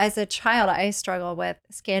it. As a child, I struggle with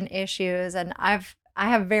skin issues, and I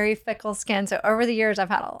have very fickle skin. So over the years, I've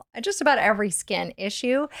had just about every skin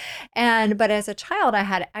issue. But as a child, I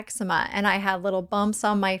had eczema and I had little bumps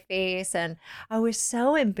on my face, and I was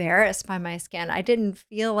so embarrassed by my skin. I didn't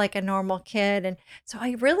feel like a normal kid. And so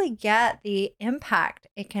I really get the impact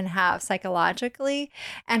it can have psychologically,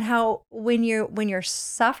 and how when you're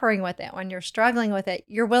suffering with it, when you're struggling with it,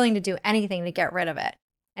 you're willing to do anything to get rid of it.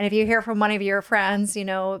 And if you hear from one of your friends,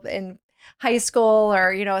 in high school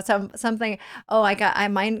or, something, oh, I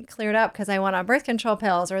mine cleared up because I went on birth control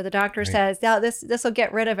pills, or the doctor Right. says, yeah, this will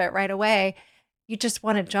get rid of it right away. You just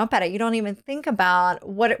want to jump at it. You don't even think about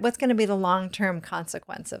what's going to be the long-term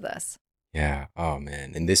consequence of this. Yeah. Oh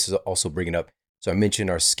man. And this is also bringing up. So I mentioned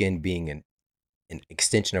our skin being an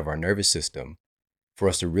extension of our nervous system, for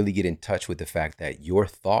us to really get in touch with the fact that your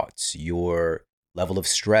thoughts, your level of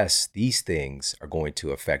stress, these things are going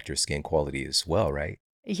to affect your skin quality as well, right?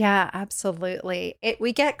 Yeah, absolutely.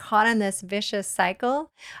 We get caught in this vicious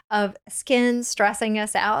cycle of skin stressing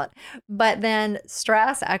us out, but then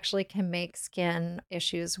stress actually can make skin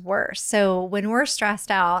issues worse. So when we're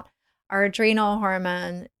stressed out, our adrenal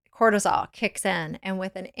hormone cortisol kicks in, and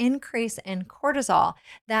with an increase in cortisol,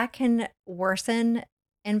 that can worsen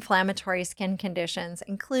inflammatory skin conditions,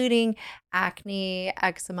 including acne,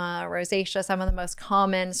 eczema, rosacea, some of the most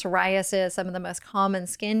common psoriasis, some of the most common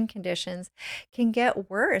skin conditions can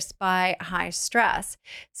get worse by high stress.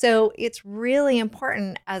 So it's really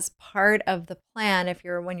important as part of the plan,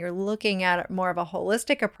 when you're looking at more of a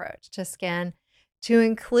holistic approach to skin, to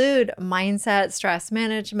include mindset, stress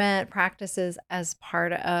management practices as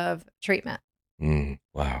part of treatment.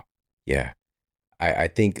 Wow. Yeah. I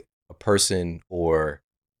think a person or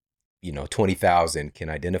 20,000 can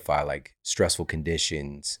identify like stressful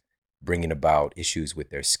conditions bringing about issues with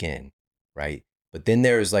their skin, right? But then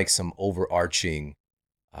there's like some overarching,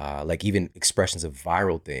 like even expressions of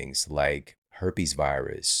viral things like herpes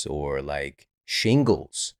virus or like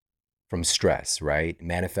shingles from stress, right?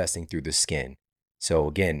 Manifesting through the skin. So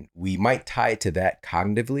again, we might tie it to that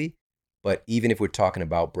cognitively, but even if we're talking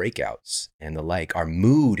about breakouts and the like, our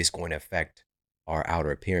mood is going to affect our outer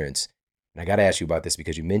appearance. And I got to ask you about this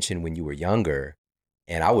because you mentioned when you were younger,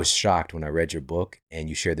 and I was shocked when I read your book and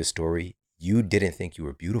you shared this story. You didn't think you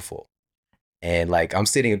were beautiful. And like, I'm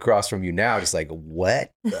sitting across from you now, just like,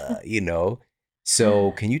 what the?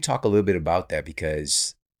 So can you talk a little bit about that?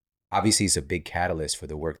 Because obviously it's a big catalyst for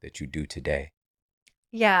the work that you do today.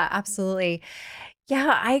 Yeah, absolutely.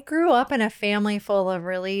 Yeah, I grew up in a family full of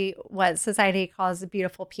really what society calls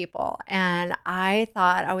beautiful people. And I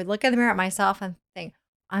thought I would look in the mirror at myself and think,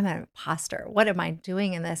 I'm an imposter. What am I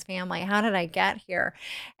doing in this family? How did I get here?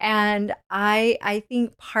 And I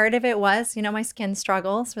think part of it was, my skin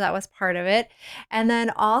struggle. So that was part of it. And then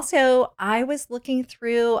also I was looking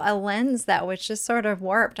through a lens that was just sort of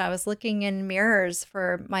warped. I was looking in mirrors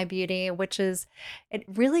for my beauty, it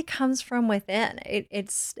really comes from within.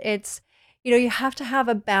 It's you have to have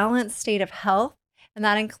a balanced state of health, and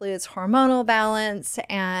that includes hormonal balance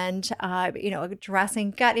and,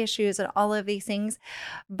 addressing gut issues and all of these things,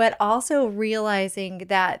 but also realizing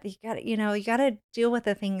that you got to deal with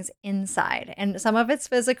the things inside. And some of it's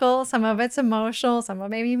physical, some of it's emotional, some of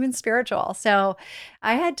maybe even spiritual. So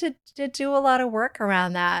I had to do a lot of work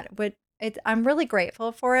around that. But I'm really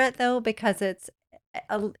grateful for it, though, because it's,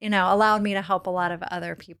 allowed me to help a lot of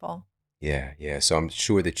other people. Yeah, yeah. So I'm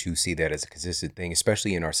sure that you see that as a consistent thing,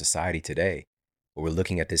 especially in our society today, where we're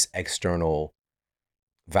looking at this external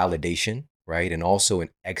validation, right? And also an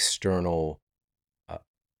external uh,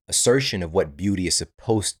 assertion of what beauty is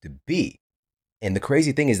supposed to be. And the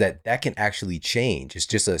crazy thing is that that can actually change. It's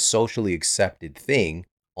just a socially accepted thing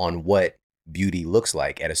on what beauty looks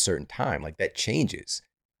like at a certain time. Like that changes.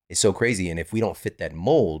 It's so crazy. And if we don't fit that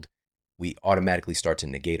mold, we automatically start to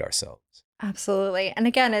negate ourselves. Absolutely. And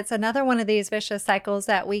again, it's another one of these vicious cycles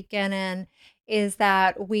that we get in, is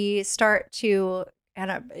that we start to kind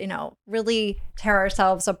of, really tear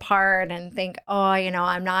ourselves apart and think, oh,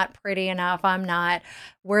 I'm not pretty enough. I'm not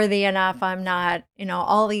worthy enough. I'm not,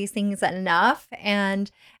 all these things enough. And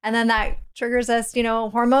then that triggers us,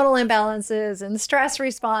 hormonal imbalances and stress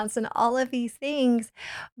response and all of these things.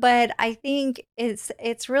 But I think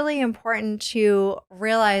it's really important to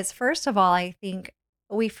realize, first of all, I think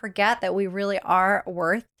we forget that we really are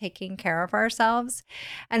worth taking care of ourselves.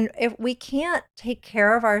 And if we can't take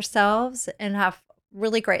care of ourselves and have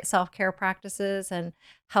really great self-care practices and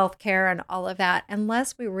healthcare and all of that,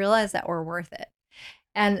 unless we realize that we're worth it.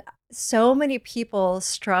 And so many people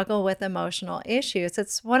struggle with emotional issues.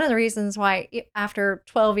 It's one of the reasons why, after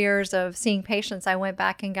 12 years of seeing patients, I went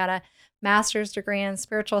back and got a master's degree in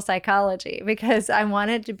spiritual psychology because I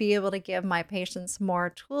wanted to be able to give my patients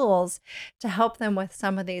more tools to help them with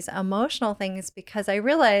some of these emotional things, because I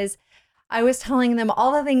realized I was telling them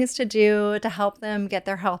all the things to do to help them get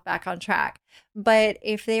their health back on track. But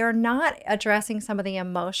if they are not addressing some of the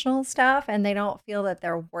emotional stuff and they don't feel that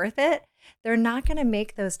they're worth it, they're not going to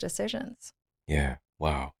make those decisions. Yeah.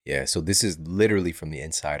 Wow. Yeah. So this is literally from the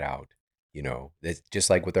inside out. That's just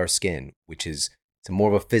like with our skin, which is it's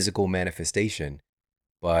more of a physical manifestation,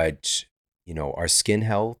 but our skin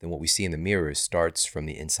health and what we see in the mirror starts from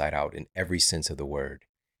the inside out in every sense of the word.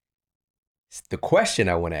 The question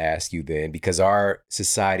I want to ask you then, because our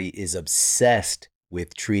society is obsessed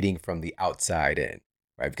with treating from the outside in,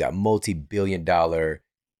 right? We've got multi-billion-dollar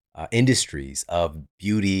industries of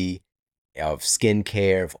beauty, of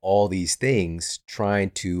skincare, of all these things,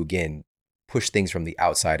 trying to, again, push things from the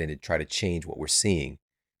outside in to try to change what we're seeing.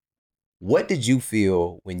 What did you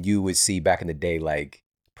feel when you would see back in the day, like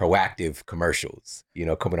proactive commercials,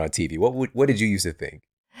 coming on TV? What did you used to think?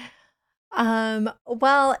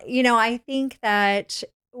 Well, I think that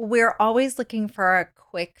we're always looking for a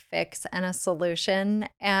quick fix and a solution.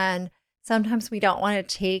 And sometimes we don't want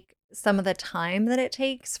to take some of the time that it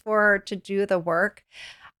takes to do the work.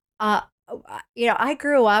 Uh, I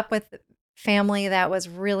grew up with family that was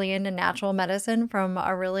really into natural medicine from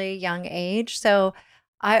a really young age. So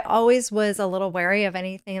I always was a little wary of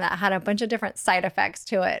anything that had a bunch of different side effects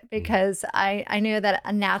to it, Mhm. because I knew that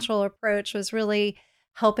a natural approach was really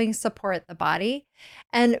helping support the body.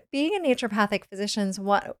 And being a naturopathic physician,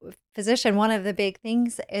 one of the big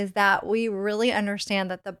things is that we really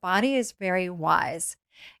understand that the body is very wise.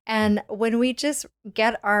 And when we just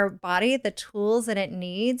get our body the tools that it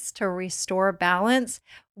needs to restore balance,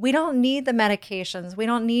 we don't need the medications. We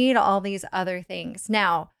don't need all these other things.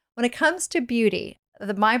 Now, when it comes to beauty,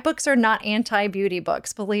 my books are not anti-beauty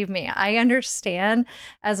books. Believe me, I understand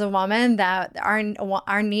as a woman that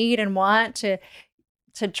our need and want to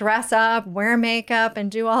dress up, wear makeup,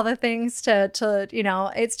 and do all the things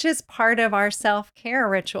it's just part of our self-care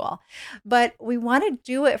ritual. But we want to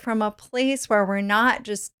do it from a place where we're not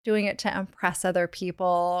just doing it to impress other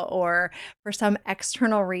people or for some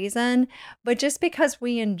external reason, but just because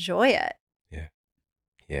we enjoy it. Yeah.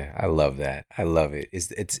 Yeah, I love that. I love it.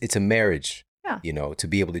 It's a marriage, Yeah. to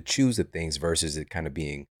be able to choose the things versus it kind of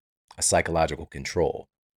being a psychological control,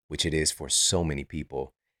 which it is for so many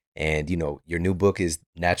people. And your new book is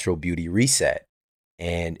Natural Beauty Reset,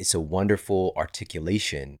 and it's a wonderful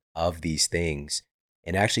articulation of these things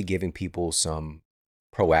and actually giving people some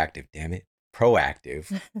proactive, damn it,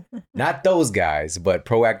 proactive, not those guys, but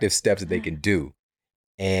proactive steps that they can do.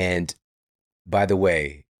 And by the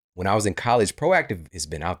way, when I was in college, Proactive has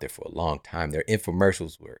been out there for a long time. Their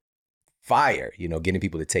infomercials were fire, getting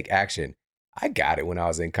people to take action. I got it when I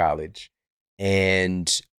was in college.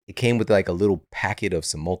 And it came with like a little packet of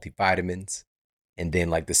some multivitamins and then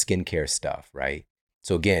like the skincare stuff, right?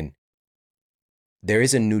 So again, there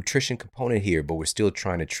is a nutrition component here, but we're still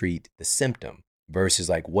trying to treat the symptom versus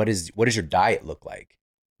like what does your diet look like,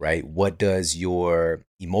 right? What does your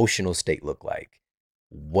emotional state look like?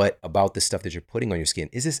 What about the stuff that you're putting on your skin?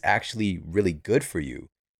 Is this actually really good for you?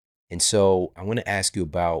 And so I want to ask you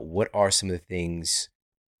about what are some of the things,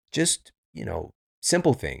 just,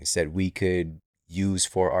 simple things that we could use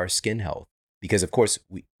for our skin health. Because of course,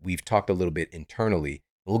 we've talked a little bit internally.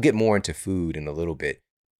 We'll get more into food in a little bit.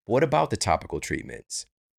 What about the topical treatments,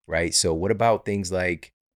 right? So what about things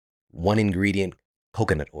like one ingredient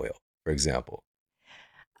coconut oil, for example?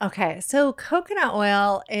 Okay, so coconut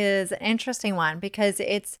oil is an interesting one because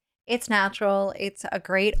it's natural, it's a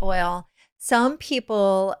great oil. Some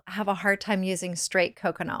people have a hard time using straight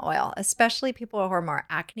coconut oil, especially people who are more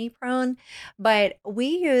acne prone, but we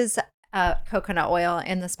use coconut oil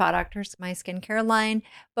in the Spa Doctors My Skincare line,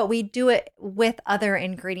 but we do it with other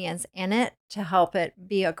ingredients in it to help it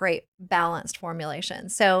be a great balanced formulation.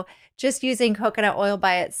 So just using coconut oil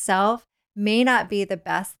by itself may not be the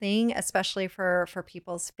best thing, especially for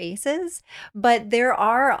people's faces, but there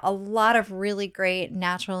are a lot of really great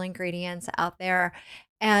natural ingredients out there.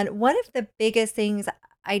 And one of the biggest things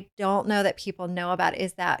I don't know that people know about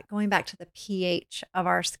is that going back to the pH of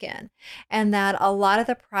our skin, and that a lot of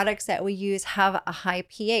the products that we use have a high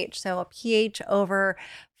pH. So a pH over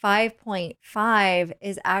 5.5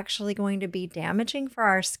 is actually going to be damaging for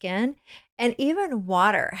our skin. And even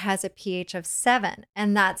water has a pH of 7,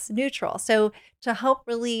 and that's neutral. So, to help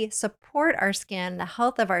really support our skin, the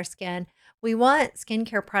health of our skin, We want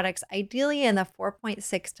skincare products ideally in the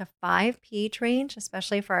 4.6 to 5 pH range,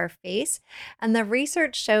 especially for our face. And the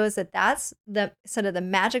research shows that that's the sort of the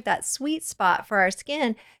magic, that sweet spot for our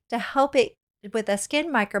skin to help it with a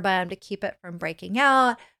skin microbiome to keep it from breaking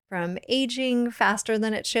out, from aging faster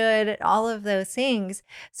than it should, all of those things.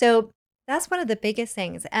 So that's one of the biggest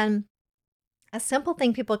things. And a simple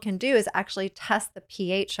thing people can do is actually test the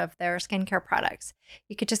pH of their skincare products.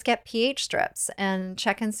 You could just get pH strips and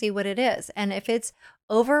check and see what it is. And if it's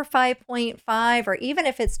over 5.5, or even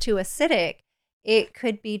if it's too acidic, it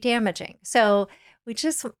could be damaging. So we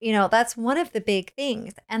just, that's one of the big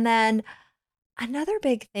things. And then another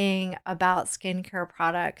big thing about skincare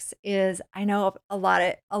products is I know a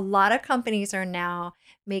lot of companies are now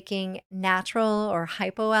making natural or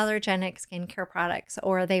hypoallergenic skincare products,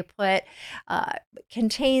 or they put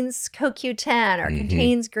contains CoQ10 or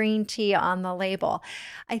contains green tea on the label.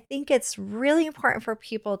 I think it's really important for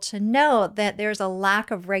people to know that there's a lack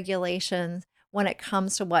of regulations when it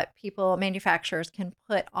comes to what manufacturers can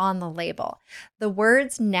put on the label. The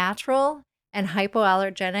words natural and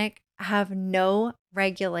hypoallergenic have no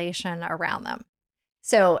regulation around them.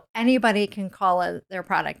 So anybody can call their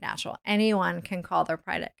product natural. Anyone can call their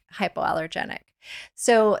product hypoallergenic.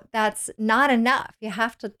 So that's not enough. You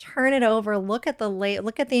have to turn it over, look at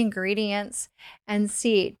the ingredients and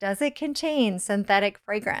see, does it contain synthetic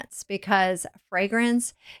fragrance? Because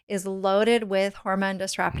fragrance is loaded with hormone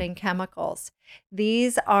disrupting chemicals.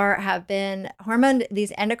 These endocrine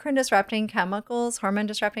disrupting chemicals, hormone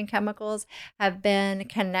disrupting chemicals have been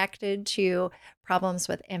connected to problems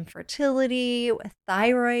with infertility, with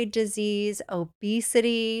thyroid disease,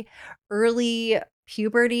 obesity, early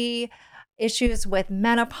puberty, issues with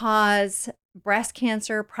menopause, breast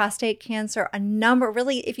cancer, prostate cancer,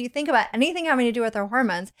 really, if you think about anything having to do with our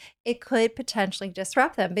hormones, it could potentially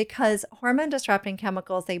disrupt them, because hormone disrupting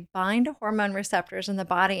chemicals, they bind to hormone receptors in the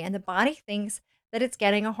body, and the body thinks that it's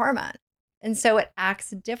getting a hormone. And so it acts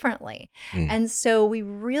differently. And so we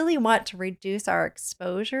really want to reduce our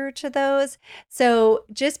exposure to those. So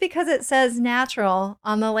just because it says natural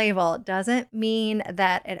on the label doesn't mean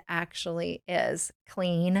that it actually is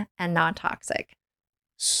clean and non-toxic.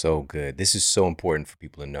 So good. This is so important for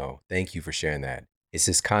people to know. Thank you for sharing that. It's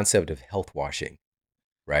this concept of health washing,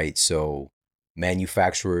 right? So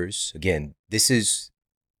manufacturers, again, this is,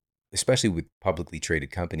 especially with publicly traded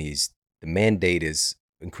companies, the mandate is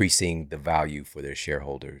increasing the value for their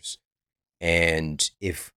shareholders. And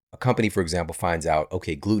if a company, for example, finds out,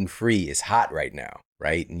 okay, gluten-free is hot right now,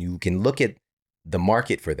 right? And you can look at the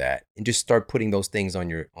market for that and just start putting those things on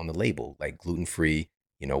the label, like gluten-free,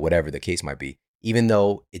 whatever the case might be. Even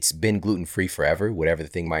though it's been gluten-free forever, whatever the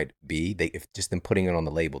thing might be, if just them putting it on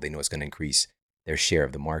the label, they know it's going to increase their share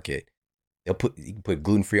of the market. You can put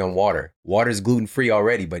gluten-free on water. Water's gluten-free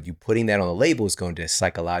already, but you putting that on the label is going to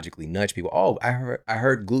psychologically nudge people. Oh, I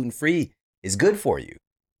heard gluten-free is good for you,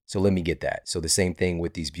 so let me get that. So the same thing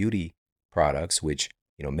with these beauty products, which,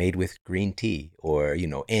 made with green tea or,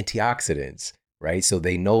 antioxidants, right? So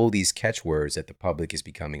they know these catchwords that the public is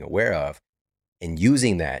becoming aware of, and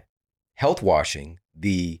using that, health washing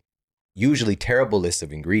the usually terrible list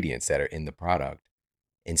of ingredients that are in the product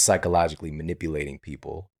and psychologically manipulating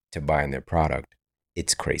people to buying their product.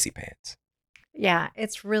 It's crazy pants. Yeah,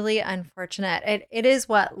 it's really unfortunate. It is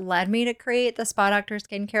what led me to create the Spa Doctor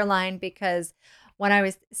skincare line, because when I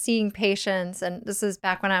was seeing patients, and this is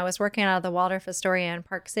back when I was working out of the Waldorf Astoria in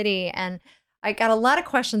Park City, and I got a lot of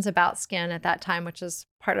questions about skin at that time, which is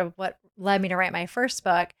part of what led me to write my first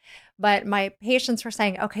book. But my patients were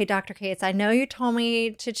saying, okay, Dr. Cates, I know you told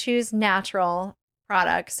me to choose natural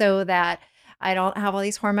products so that I don't have all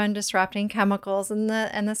these hormone disrupting chemicals in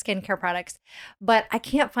the skincare products, but I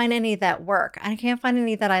can't find any that work. I can't find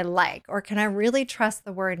any that I like, or can I really trust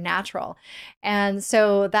the word natural? And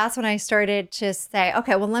so that's when I started to say,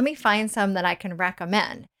 okay, well, let me find some that I can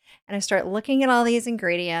recommend. And I start looking at all these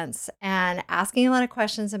ingredients and asking a lot of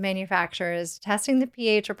questions of manufacturers, testing the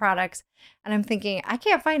pH of products. And I'm thinking, I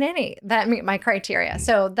can't find any that meet my criteria.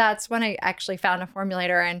 So that's when I actually found a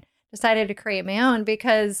formulator and decided to create my own,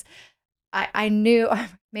 because I knew,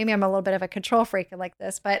 maybe I'm a little bit of a control freak like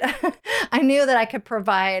this, but I knew that I could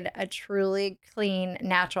provide a truly clean,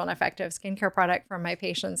 natural, and effective skincare product for my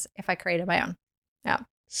patients if I created my own. Yeah.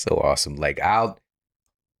 So awesome. Like I'll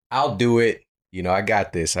do it. I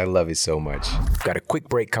got this. I love it so much. Got a quick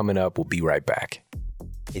break coming up. We'll be right back.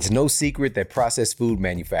 It's no secret that processed food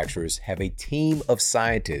manufacturers have a team of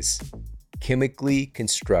scientists chemically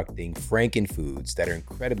constructing frankenfoods that are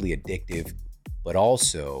incredibly addictive, but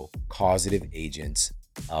also causative agents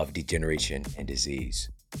of degeneration and disease.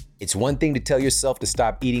 It's one thing to tell yourself to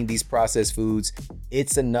stop eating these processed foods.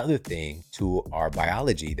 It's another thing to our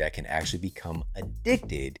biology that can actually become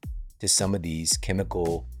addicted to some of these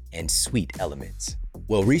chemical and sweet elements.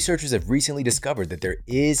 Well, researchers have recently discovered that there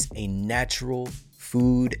is a natural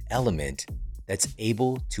food element that's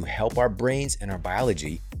able to help our brains and our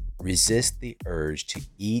biology resist the urge to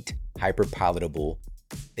eat hyperpalatable,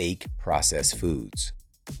 fake processed foods.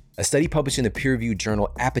 A study published in the peer-reviewed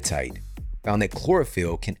journal Appetite found that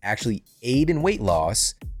chlorophyll can actually aid in weight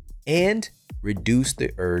loss and reduce the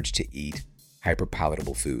urge to eat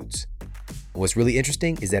hyperpalatable foods. And what's really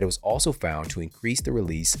interesting is that it was also found to increase the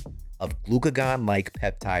release of glucagon-like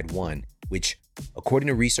peptide 1, which, according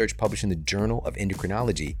to research published in the Journal of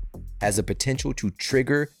Endocrinology, has the potential to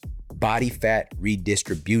trigger body fat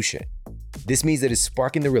redistribution. This means that it's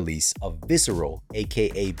sparking the release of visceral,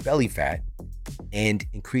 aka belly fat, and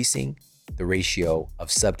increasing the ratio of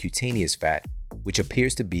subcutaneous fat, which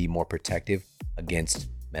appears to be more protective against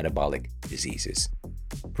metabolic diseases.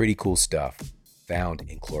 Pretty cool stuff found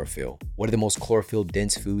in chlorophyll. What are the most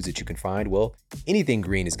chlorophyll-dense foods that you can find? Well, anything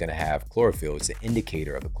green is going to have chlorophyll. It's an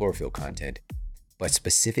indicator of the chlorophyll content. But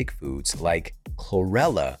specific foods like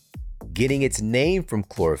chlorella, getting its name from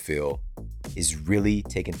chlorophyll, is really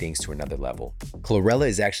taking things to another level. Chlorella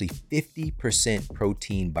is actually 50%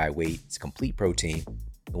 protein by weight. It's complete protein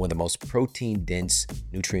and one of the most protein-dense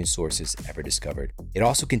nutrient sources ever discovered. It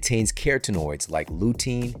also contains carotenoids like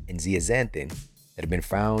lutein and zeaxanthin that have been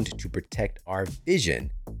found to protect our vision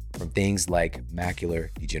from things like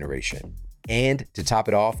macular degeneration. And to top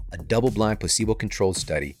it off, a double-blind placebo-controlled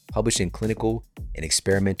study published in Clinical and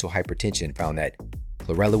Experimental Hypertension found that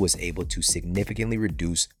chlorella was able to significantly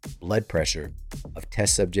reduce blood pressure of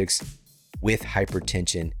test subjects with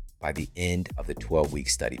hypertension by the end of the 12-week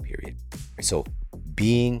study period. So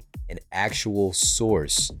being an actual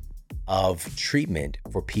source of treatment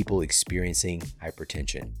for people experiencing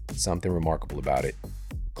hypertension, something remarkable about it.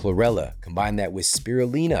 Chlorella, combine that with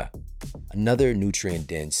spirulina, another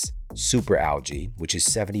nutrient-dense superalgae, which is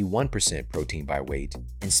 71% protein by weight.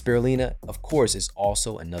 And spirulina, of course, is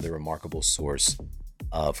also another remarkable source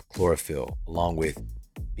of chlorophyll, along with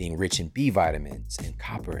being rich in B vitamins and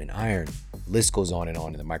copper and iron. The list goes on in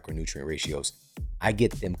the micronutrient ratios. I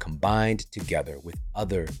get them combined together with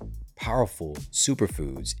other powerful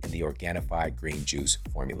superfoods in the Organifi green juice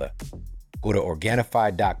formula. Go to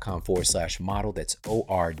Organifi.com/model. That's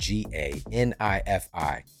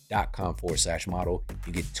ORGANIFI.com/model.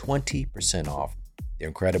 You get 20% off their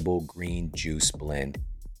incredible green juice blend.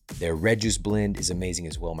 Their red juice blend is amazing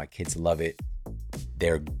as well. My kids love it.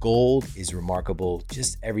 Their gold is remarkable.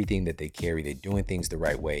 Just everything that they carry, they're doing things the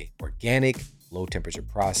right way. Organic, low temperature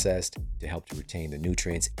processed to help to retain the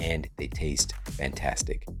nutrients, and they taste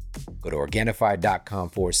fantastic. Go to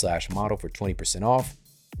Organifi.com/model for 20% off.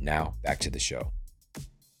 Now back to the show.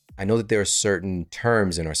 I know that there are certain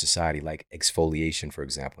terms in our society, like exfoliation, for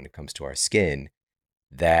example, when it comes to our skin,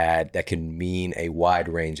 that can mean a wide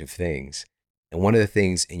range of things. And one of the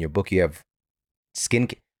things in your book, you have skin.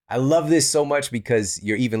 I love this so much because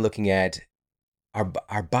you're even looking at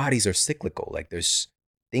our bodies are cyclical. Like there's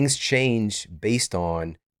things change based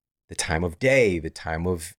on the time of day, the time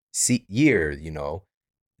of year,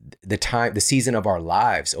 the season of our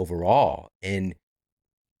lives overall. And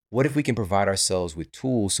what if we can provide ourselves with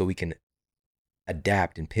tools so we can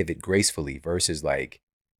adapt and pivot gracefully versus like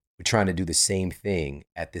we're trying to do the same thing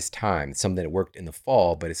at this time. It's something that worked in the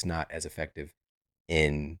fall, but it's not as effective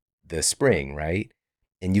in the spring, right?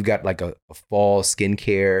 And you've got like a fall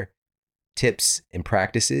skincare tips and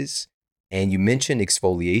practices. And you mentioned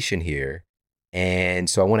exfoliation here. And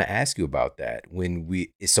so I want to ask you about that.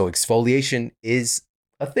 So exfoliation is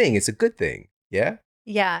a thing. It's a good thing. Yeah?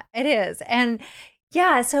 Yeah, it is. And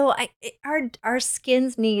yeah, so our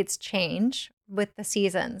skin's needs change with the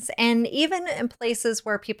seasons. And even in places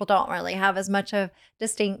where people don't really have as much of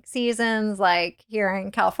distinct seasons, like here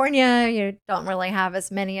in California, you don't really have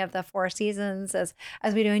as many of the 4 seasons as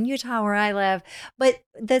we do in Utah, where I live. But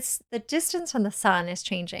the distance from the sun is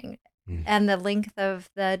changing. And the length of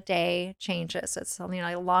the day changes. It's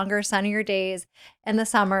longer, sunnier days in the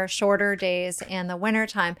summer, shorter days in the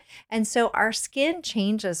wintertime. And so our skin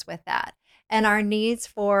changes with that. And our needs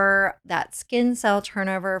for that skin cell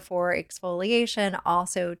turnover for exfoliation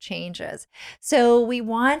also changes. So we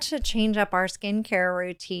want to change up our skincare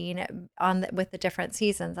routine with the different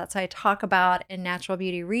seasons. That's what I talk about in Natural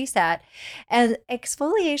Beauty Reset. And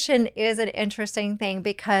exfoliation is an interesting thing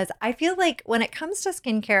because I feel like when it comes to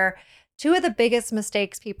skincare, Two of the biggest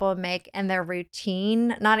mistakes people make in their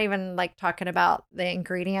routine, not even like talking about the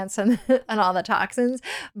ingredients and, and all the toxins,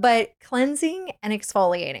 but cleansing and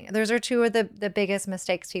exfoliating. Those are two of the biggest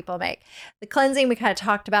mistakes people make. The cleansing we kind of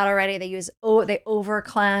talked about already. They over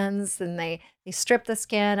cleanse and they strip the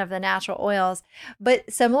skin of the natural oils.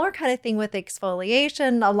 But similar kind of thing with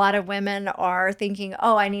exfoliation. A lot of women are thinking,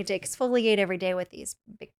 oh, I need to exfoliate every day with these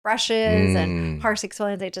big brushes and harsh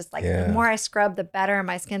exfoliants. They just like, the more I scrub, the better. And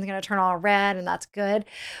my skin's going to turn all red, and that's good.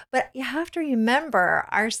 But you have to remember,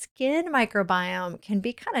 our skin microbiome can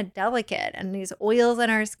be kind of delicate, and these oils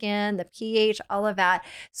in our skin, the pH, all of that.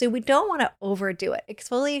 So we don't want to overdo it.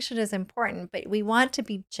 Exfoliation is important, but we want to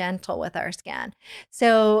be gentle with our skin.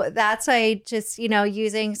 So that's why just,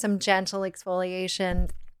 using some gentle exfoliation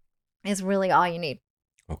is really all you need.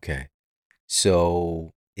 Okay.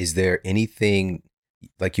 So is there anything,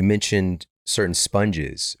 like you mentioned, certain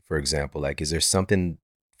sponges, for example, like is there something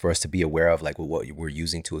for us to be aware of, like what we're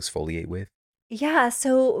using to exfoliate with? Yeah.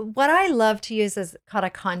 So what I love to use is called a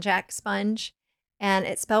konjac sponge, and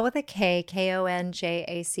it's spelled with a K,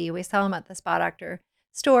 Konjac. We sell them at the Spa Doctor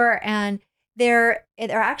store, and they're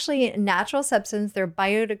actually a natural substance. They're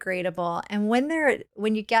biodegradable, and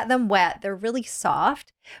when you get them wet, they're really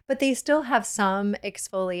soft, but they still have some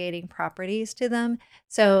exfoliating properties to them.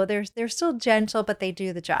 So they're still gentle, but they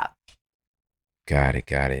do the job. Got it.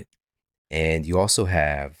 Got it. And you also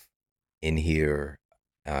have in here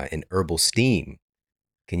an herbal steam.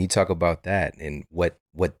 Can you talk about that and what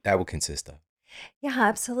that would consist of? Yeah,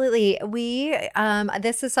 absolutely.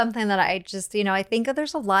 This is something that I just, I think that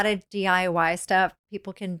there's a lot of DIY stuff.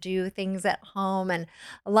 People can do things at home, and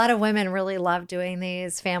a lot of women really love doing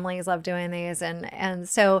these. Families love doing these. And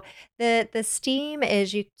so the steam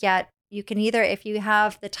is you can either, if you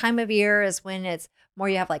have the time of year is when it's more,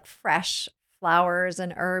 you have like fresh flowers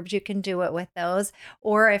and herbs, you can do it with those.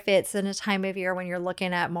 Or if it's in a time of year when you're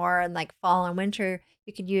looking at more in like fall and winter,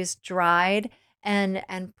 you could use dried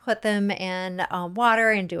and put them in water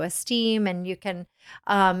and do a steam, and you can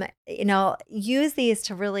use these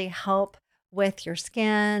to really help with your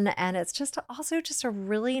skin, and it's just also just a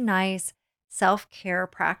really nice self-care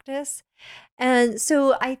practice. And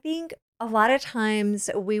so I think a lot of times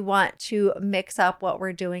we want to mix up what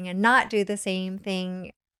we're doing and not do the same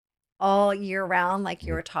thing all year round, like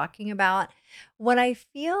you Mhm. were talking about. What I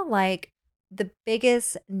feel like the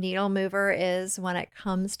biggest needle mover is when it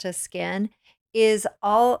comes to skin is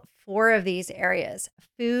all four of these areas: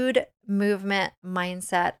 food, movement,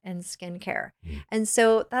 mindset, and skincare. Mm. And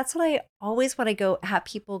so that's what I always want to have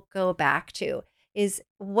people go back to is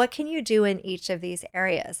what can you do in each of these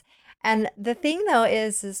areas? And the thing though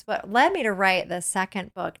is what led me to write the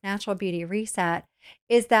second book, Natural Beauty Reset,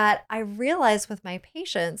 is that I realized with my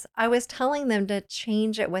patients, I was telling them to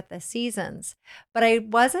change it with the seasons, but I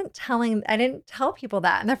didn't tell people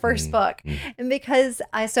that in the first Mm, book. mm.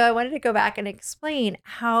 And so I wanted to go back and explain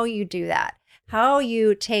how you do that, how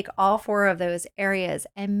you take all four of those areas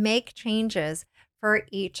and make changes for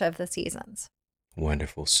each of the seasons.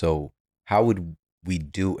 Wonderful. So how would we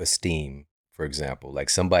do a steam, for example,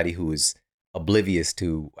 like somebody who is oblivious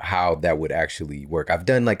to how that would actually work? I've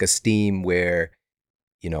done like a steam where,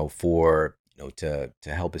 for, to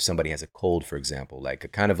help if somebody has a cold, for example, like a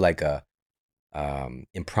kind of like a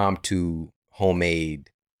impromptu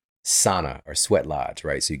homemade sauna or sweat lodge,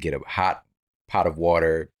 right? So you get a hot pot of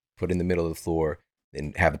water, put in the middle of the floor,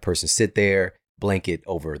 then have the person sit there, blanket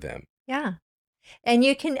over them. Yeah. And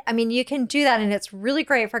you can do that, and it's really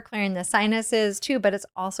great for clearing the sinuses too, but it's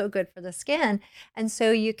also good for the skin. And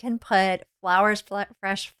so you can put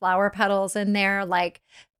fresh flower petals in there, like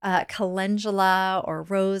calendula or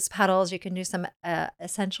rose petals. You can do some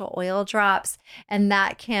essential oil drops, and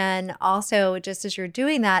that can also, just as you're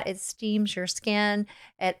doing that, it steams your skin.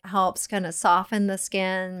 It helps kind of soften the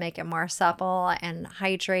skin, make it more supple and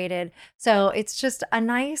hydrated. So it's just a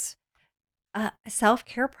nice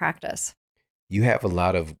self-care practice. You have a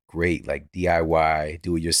lot of great like DIY,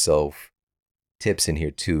 do it yourself tips in here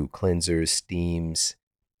too: cleansers, steams,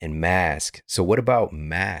 and masks. So what about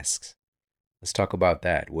masks? Let's talk about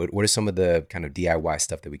that. What are some of the kind of DIY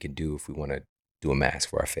stuff that we can do if we want to do a mask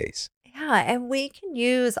for our face? Yeah, and we can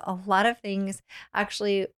use a lot of things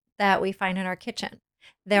actually that we find in our kitchen.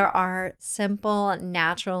 There are simple,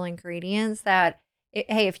 natural ingredients that,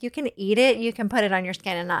 hey, if you can eat it, you can put it on your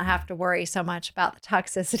skin and not have to worry so much about the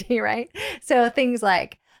toxicity, right? So things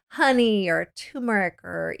like honey or turmeric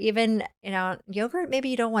or even, yogurt, maybe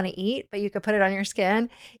you don't want to eat, but you could put it on your skin.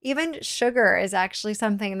 Even sugar is actually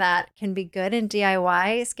something that can be good in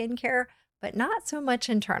DIY skincare, but not so much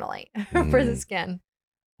internally for the Mm. skin.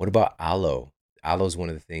 What about aloe? aloe is one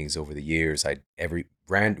of the things over the years.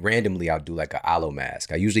 Randomly I'll do like an aloe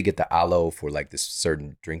mask. I usually get the aloe for like this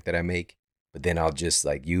certain drink that I make, but then I'll just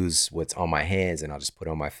like use what's on my hands and I'll just put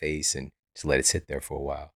it on my face and just let it sit there for a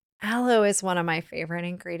while. Aloe is one of my favorite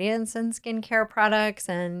ingredients in skincare products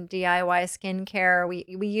and DIY skincare.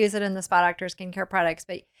 We use it in the Spa Doctor skincare products,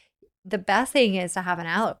 but the best thing is to have an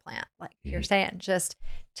aloe plant, like you're saying. Just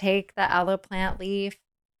take the aloe plant leaf,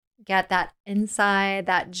 get that inside,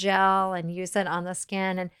 that gel, and use it on the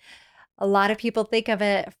skin. And a lot of people think of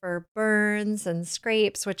it for burns and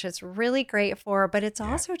scrapes, which it's really great for, but it's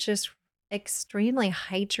Yeah. also just extremely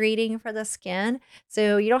hydrating for the skin.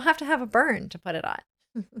 So you don't have to have a burn to put it on.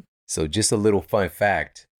 So just a little fun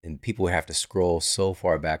fact, and people have to scroll so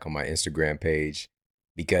far back on my Instagram page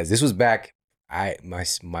because this was back. My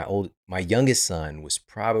youngest son was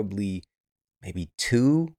probably maybe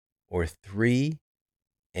 2 or 3,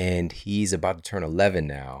 and he's about to turn 11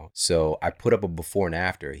 now. So I put up a before and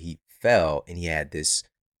after. He fell and he had this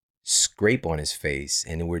scrape on his face,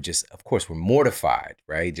 and we're just, of course, we're mortified,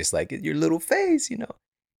 right? Just like your little face.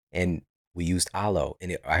 And we used aloe,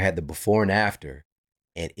 and I had the before and after,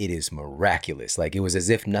 and it is miraculous. Like it was as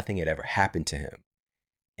if nothing had ever happened to him.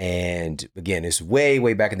 And again, it's way,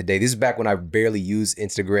 way back in the day. This is back when I barely used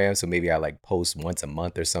Instagram, so maybe I like post once a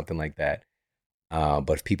month or something like that. But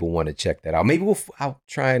if people want to check that out, maybe I'll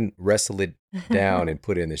try and wrestle it down and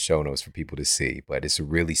put it in the show notes for people to see. But it's a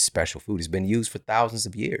really special food. It's been used for thousands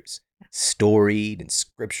of years, storied and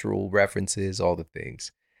scriptural references, all the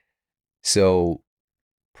things. So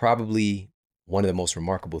probably one of the most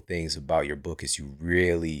remarkable things about your book is you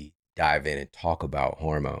really dive in and talk about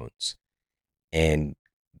hormones. And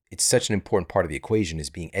it's such an important part of the equation is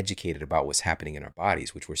being educated about what's happening in our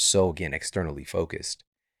bodies, which we're so, again, externally focused.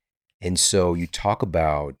 And so you talk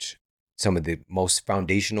about some of the most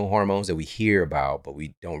foundational hormones that we hear about, but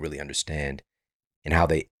we don't really understand, and how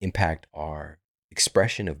they impact our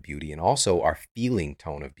expression of beauty and also our feeling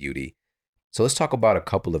tone of beauty. So let's talk about a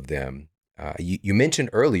couple of them. You mentioned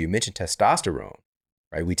earlier, you mentioned testosterone,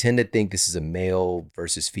 right? We tend to think this is a male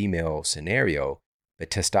versus female scenario, but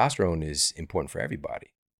testosterone is important for everybody.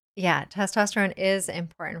 Yeah, testosterone is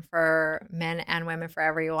important for men and women, for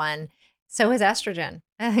everyone. So is estrogen.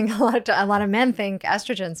 I think a lot of men think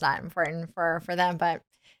estrogen's not important for them, but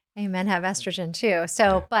hey, men have estrogen too.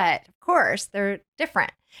 So, but of course, they're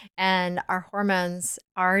different, and our hormones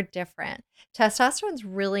are different. Testosterone's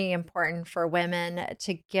really important for women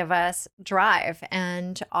to give us drive,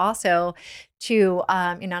 and also to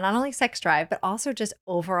not only sex drive, but also just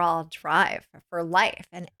overall drive for life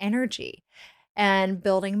and energy and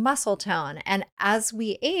building muscle tone. And as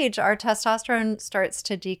we age, our testosterone starts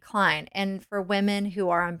to decline. And for women who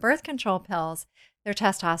are on birth control pills, their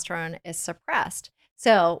testosterone is suppressed.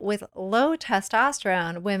 So with low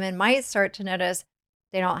testosterone, women might start to notice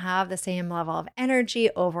they don't have the same level of energy,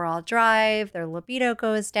 overall drive, their libido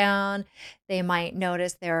goes down. They might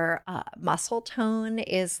notice their muscle tone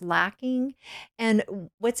is lacking. And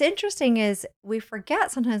what's interesting is we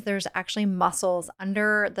forget sometimes there's actually muscles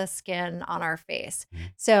under the skin on our face.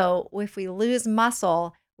 So if we lose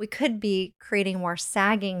muscle, we could be creating more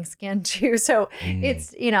sagging skin too. So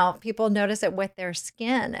it's, people notice it with their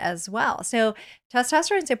skin as well. So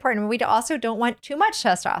testosterone is important. We also don't want too much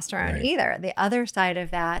testosterone Right. either, the other side of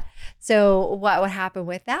that. So what would happen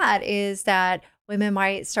with that is that women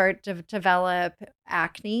might start to develop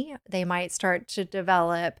acne. They might start to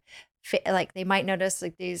develop like they might notice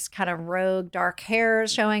like these kind of rogue dark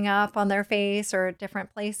hairs showing up on their face or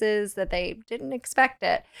different places that they didn't expect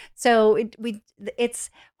it. So it's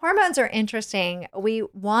hormones are interesting. We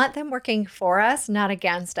want them working for us, not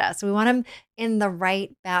against us. We want them in the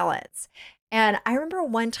right balance. And I remember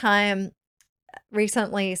one time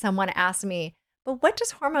recently someone asked me, but what does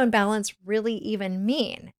hormone balance really even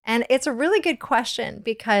mean? And it's a really good question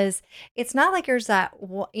because it's not like there's that,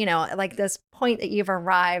 like this point that you've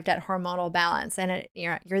arrived at hormonal balance and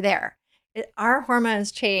you're there. Our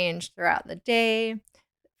hormones change throughout the day,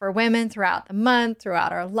 for women throughout the month,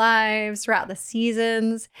 throughout our lives, throughout the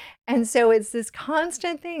seasons. And so it's this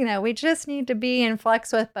constant thing that we just need to be in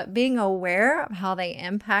flux with, but being aware of how they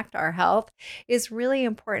impact our health is really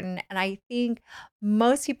important. And I think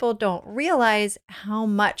most people don't realize how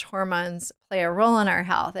much hormones play a role in our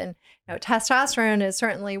health. And testosterone is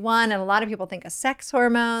certainly one, and a lot of people think of sex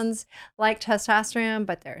hormones like testosterone,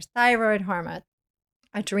 but there's thyroid hormone,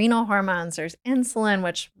 adrenal hormones, there's insulin,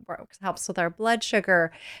 which helps with our blood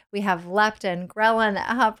sugar. We have leptin, ghrelin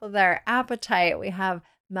that help with our appetite. We have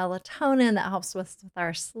melatonin that helps with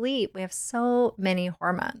our sleep. We have so many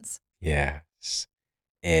hormones. Yes.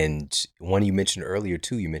 And one you mentioned earlier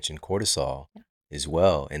too, you mentioned cortisol as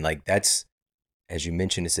well. And like that's as you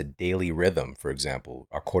mentioned, it's a daily rhythm. For example,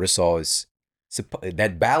 our cortisol is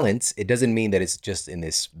that balance. It doesn't mean that it's just in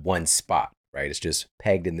this one spot, right? It's just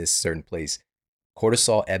pegged in this certain place.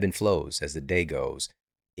 Cortisol ebb and flows as the day goes.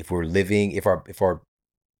 If our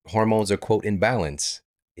hormones are quote in balance,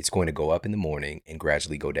 it's going to go up in the morning and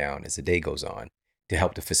gradually go down as the day goes on to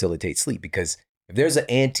help to facilitate sleep. Because if there's an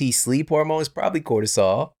anti-sleep hormone, it's probably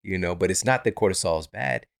cortisol, but it's not that cortisol is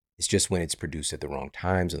bad. It's just when it's produced at the wrong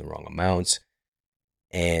times and the wrong amounts.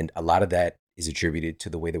 And a lot of that is attributed to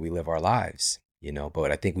the way that we live our lives,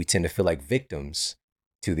 but I think we tend to feel like victims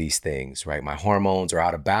to these things, right? My hormones are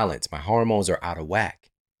out of balance. My hormones are out of whack,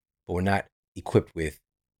 but we're not equipped with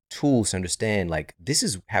tools to understand like this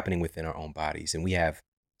is happening within our own bodies, and we have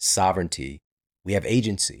sovereignty, we have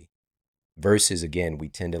agency, versus again, we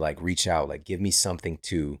tend to like reach out, like give me something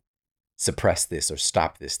to suppress this or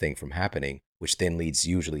stop this thing from happening, which then leads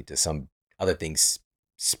usually to some other things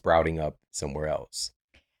sprouting up somewhere else.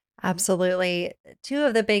 Absolutely. Two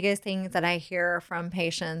of the biggest things that I hear from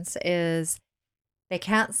patients is they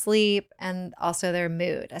can't sleep and also their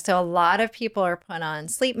mood. So a lot of people are put on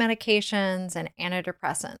sleep medications and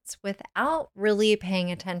antidepressants without really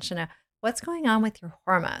paying attention to what's going on with your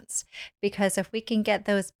hormones. Because if we can get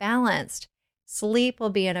those balanced, sleep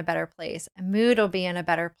will be in a better place, and mood will be in a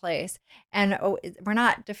better place. And we're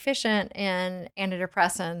not deficient in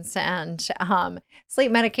antidepressants and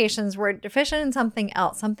sleep medications. We're deficient in something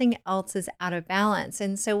else. Something else is out of balance.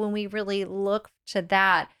 And so when we really look to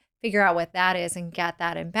that, figure out what that is and get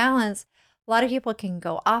that in balance, a lot of people can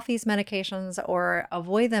go off these medications or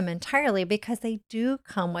avoid them entirely because they do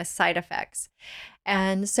come with side effects.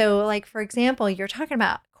 And so, like, for example, you're talking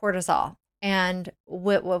about cortisol. And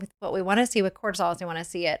what we want to see with cortisol is we want to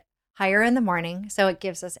see it higher in the morning. So it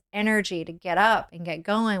gives us energy to get up and get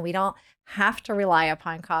going. We don't have to rely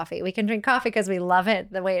upon coffee. We can drink coffee because we love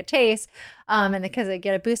it, the way it tastes, and because it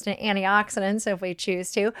get a boost in antioxidants if we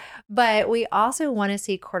choose to. But we also want to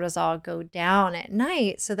see cortisol go down at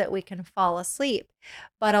night so that we can fall asleep.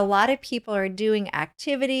 But a lot of people are doing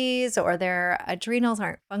activities or their adrenals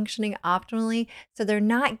aren't functioning optimally. So they're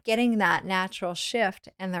not getting that natural shift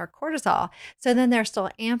in their cortisol. So then they're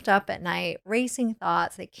still amped up at night, racing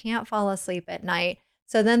thoughts. They can't fall asleep at night.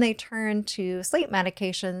 So then they turn to sleep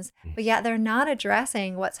medications, but yet they're not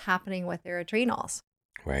addressing what's happening with their adrenals.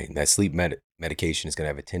 Right. And that sleep medication is going to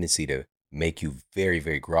have a tendency to make you very,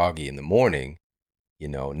 very groggy in the morning,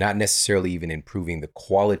 not necessarily even improving the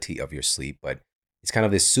quality of your sleep, but it's kind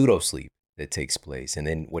of this pseudo sleep that takes place. And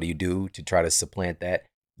then what do you do to try to supplant that?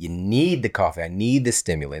 You need the coffee. I need the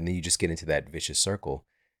stimulant. And then you just get into that vicious circle.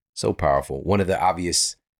 So powerful. One of the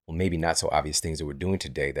obvious, well, maybe not so obvious things that we're doing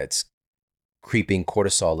today that's creeping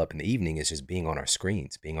cortisol up in the evening is just being on our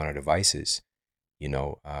screens, being on our devices.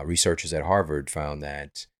 Researchers at Harvard found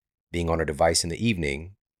that being on a device in the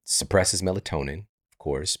evening suppresses melatonin, of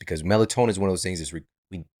course, because melatonin is one of those things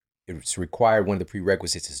it's required. One of the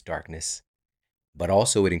prerequisites is darkness, but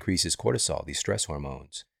also it increases cortisol, these stress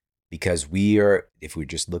hormones, because if we're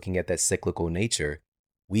just looking at that cyclical nature,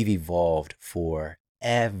 we've evolved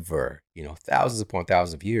forever, thousands upon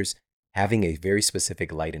thousands of years, having a very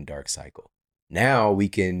specific light and dark cycle. Now we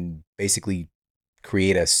can basically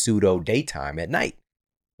create a pseudo daytime at night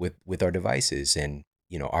with our devices. And,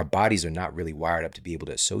 our bodies are not really wired up to be able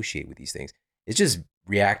to associate with these things. It's just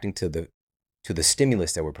reacting to the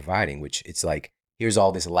stimulus that we're providing, which it's like, here's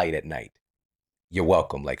all this light at night. You're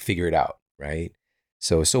welcome, like figure it out, right?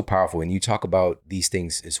 So it's so powerful. And you talk about these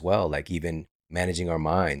things as well, like even managing our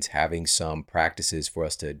minds, having some practices for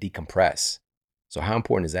us to decompress. So how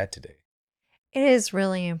important is that today? It is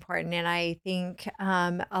really important. And I think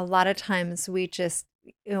a lot of times we just,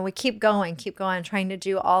 we keep going, trying to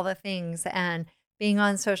do all the things and being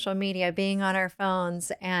on social media, being on our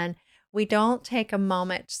phones. And we don't take a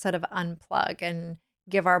moment to sort of unplug and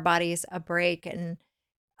give our bodies a break. And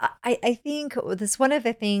I think this one of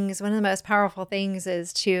the most powerful things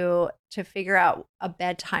is to figure out a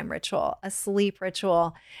bedtime ritual, a sleep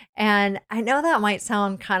ritual. And I know that might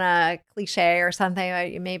sound kind of cliche or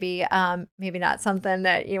something, maybe not something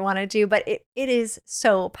that you want to do, but it is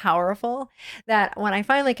so powerful that when I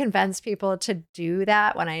finally convince people to do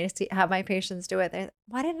that, when I have my patients do it,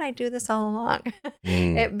 why didn't I do this all along?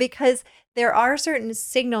 Because there are certain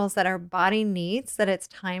signals that our body needs that it's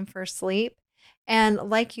time for sleep. And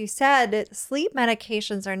like you said, sleep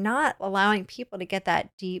medications are not allowing people to get that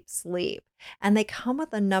deep sleep. And they come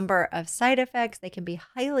with a number of side effects. They can be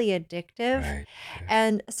highly addictive. Right. Yeah.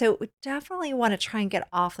 And so we definitely want to try and get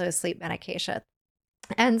off those sleep medications.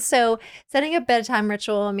 And so setting a bedtime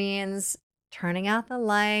ritual means turning out the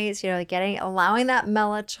lights, allowing that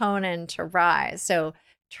melatonin to rise. So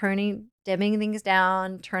turning dimming things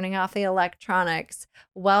down, turning off the electronics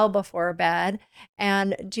well before bed,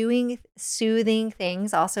 and doing soothing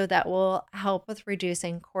things also that will help with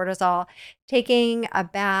reducing cortisol. Taking a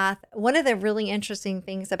bath. One of the really interesting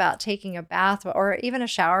things about taking a bath or even a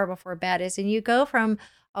shower before bed is when you go from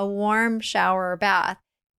a warm shower or bath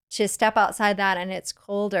to step outside that and it's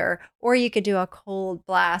colder, or you could do a cold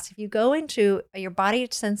blast. If you go into your body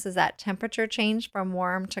senses that temperature change from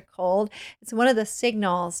warm to cold, it's one of the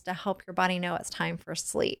signals to help your body know it's time for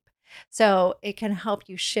sleep. So it can help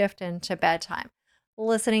you shift into bedtime.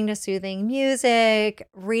 Listening to soothing music,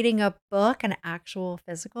 reading a book, an actual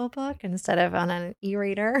physical book instead of on an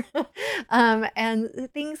e-reader, and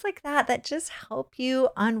things like that that just help you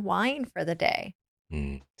unwind for the day.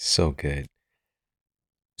 So good.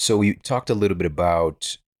 So we talked a little bit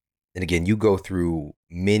about, and again, you go through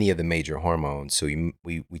many of the major hormones. So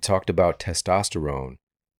we talked about testosterone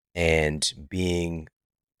and being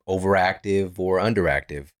overactive or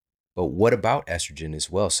underactive, but what about estrogen as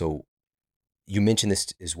well? So you mentioned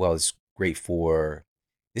this as well. It's great for,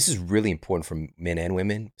 this is really important for men and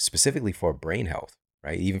women, specifically for brain health,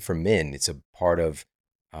 right? Even for men, it's a part of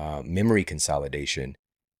memory consolidation.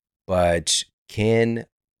 But can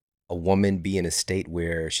a woman be in a state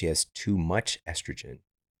where she has too much estrogen?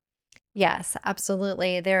 Yes,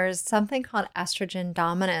 absolutely. There's something called estrogen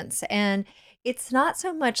dominance. And it's not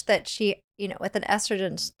so much that with an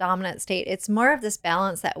estrogen dominant state, it's more of this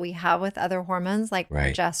balance that we have with other hormones like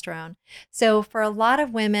Right. progesterone. So for a lot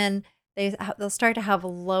of women, they'll start to have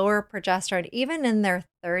lower progesterone even in their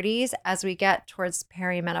 30s as we get towards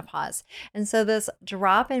perimenopause. And so this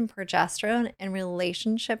drop in progesterone in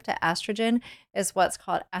relationship to estrogen is what's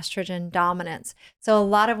called estrogen dominance. So a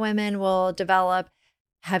lot of women will develop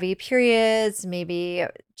heavy periods, maybe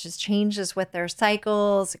just changes with their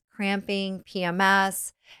cycles, cramping,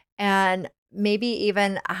 PMS, and maybe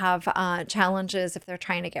even have challenges if they're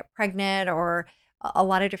trying to get pregnant or a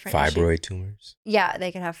lot of different issues. Fibroid tumors? Yeah,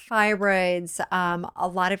 they can have fibroids, a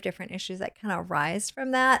lot of different issues that kind of rise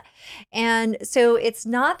from that. And so it's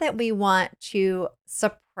not that we want to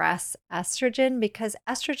suppress estrogen because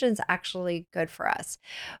estrogen is actually good for us,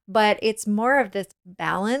 but it's more of this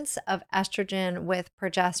balance of estrogen with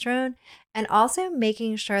progesterone and also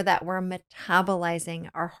making sure that we're metabolizing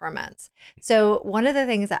our hormones. So, one of the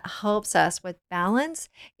things that helps us with balance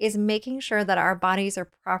is making sure that our bodies are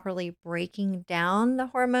properly breaking down the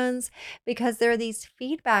hormones because there are these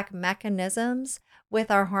feedback mechanisms with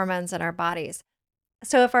our hormones in our bodies.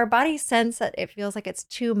 So if our body sense that it feels like it's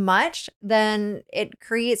too much, then it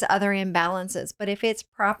creates other imbalances. But if it's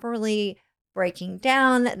properly breaking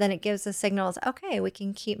down, then it gives the signals, okay, we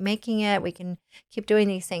can keep making it, we can keep doing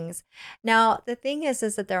these things. Now, the thing is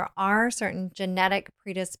that there are certain genetic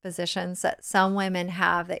predispositions that some women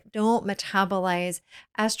have that don't metabolize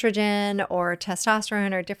estrogen or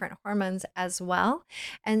testosterone or different hormones as well.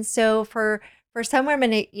 And so for some women,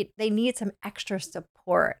 they need some extra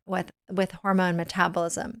support with hormone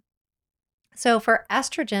metabolism. So for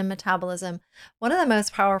estrogen metabolism, one of the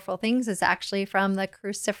most powerful things is actually from the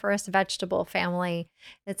cruciferous vegetable family.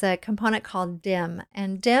 It's a component called DIM,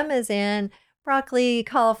 and DIM is in broccoli,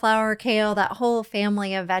 cauliflower, kale, that whole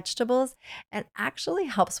family of vegetables, and actually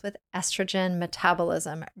helps with estrogen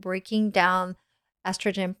metabolism, breaking down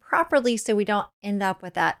estrogen properly so we don't end up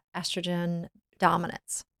with that estrogen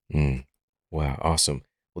dominance. Mm. Wow, awesome.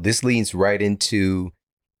 Well, this leads right into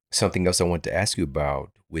something else I want to ask you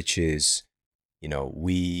about, which is,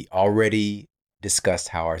 we already discussed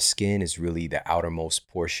how our skin is really the outermost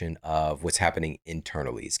portion of what's happening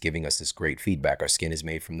internally. It's giving us this great feedback. Our skin is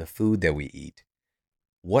made from the food that we eat.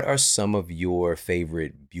 What are some of your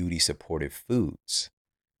favorite beauty supportive foods?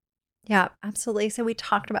 Yeah, absolutely. So we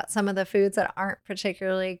talked about some of the foods that aren't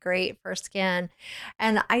particularly great for skin.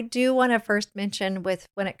 And I do want to first mention with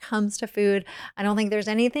when it comes to food, I don't think there's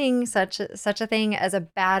anything such a thing as a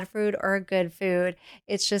bad food or a good food.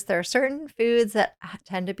 It's just there are certain foods that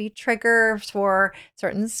tend to be triggers for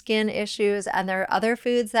certain skin issues, and there are other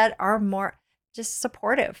foods that are more just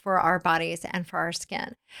supportive for our bodies and for our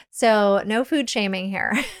skin. So no food shaming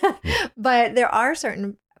here. But there are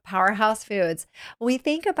certain powerhouse foods. When we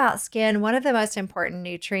think about skin, one of the most important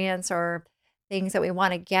nutrients or things that we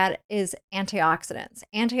want to get is antioxidants.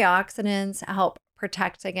 Antioxidants help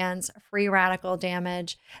protect against free radical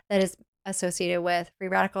damage that is associated with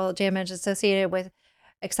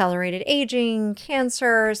accelerated aging,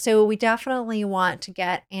 cancer. So we definitely want to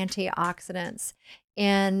get antioxidants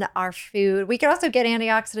in our food. We could also get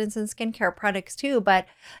antioxidants in skincare products too, but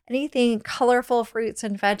anything colorful fruits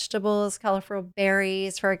and vegetables, colorful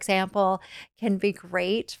berries, for example, can be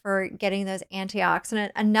great for getting those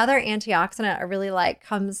antioxidant. Another antioxidant I really like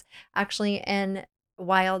comes actually in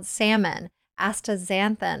wild salmon.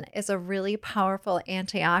 Astaxanthin is a really powerful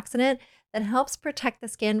antioxidant that helps protect the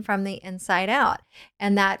skin from the inside out.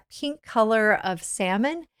 And that pink color of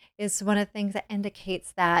salmon is one of the things that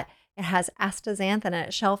indicates that it has astaxanthin in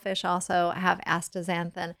it. Shellfish also have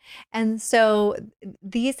astaxanthin. And so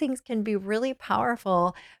these things can be really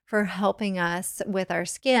powerful for helping us with our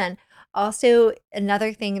skin. Also,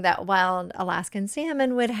 another thing that wild Alaskan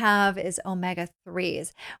salmon would have is omega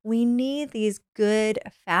 3s. We need these good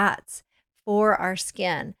fats for our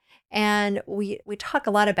skin. And we talk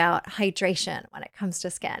a lot about hydration when it comes to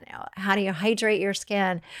skin. How do you hydrate your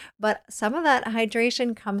skin? But some of that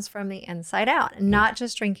hydration comes from the inside out, and not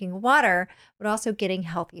just drinking water, but also getting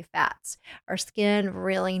healthy fats. Our skin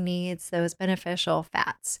really needs those beneficial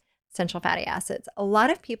fats, essential fatty acids. A lot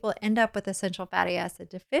of people end up with essential fatty acid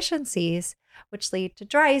deficiencies, which lead to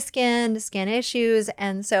dry skin issues.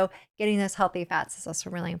 And so getting those healthy fats is also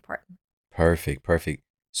really important. Perfect, perfect.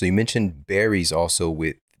 So you mentioned berries also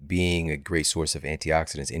with being a great source of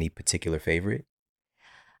antioxidants. Any particular favorite?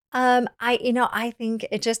 I think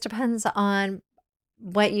it just depends on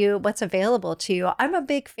what's available to you. I'm a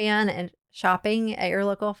big fan in shopping at your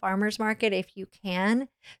local farmers market if you can.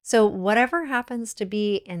 So whatever happens to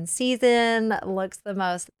be in season looks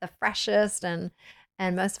the freshest and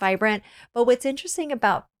most vibrant. But what's interesting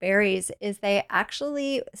about berries is they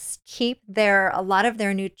actually keep a lot of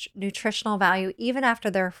their nutritional value even after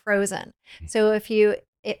they're frozen. So if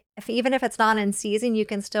even if it's not in season, you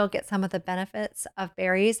can still get some of the benefits of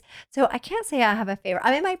berries. So I can't say I have a favorite.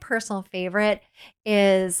 I mean, my personal favorite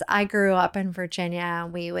is I grew up in Virginia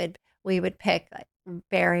and we would pick like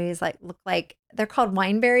berries like look like they're called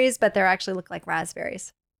wine berries, but they actually look like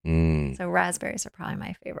raspberries. Mm, So raspberries are probably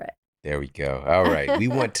my favorite. there we go. All right. We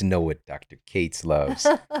want to know what Dr. Cates loves.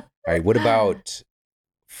 All right. What about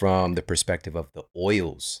from the perspective of the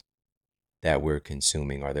oils that we're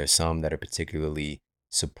consuming? Are there some that are particularly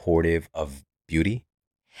supportive of beauty?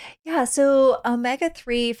 Yeah, so omega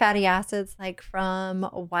 3 fatty acids, like from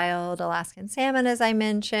wild Alaskan salmon, as I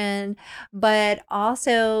mentioned, but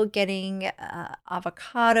also getting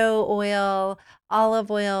avocado oil, olive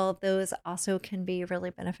oil, those also can be really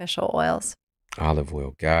beneficial oils. Olive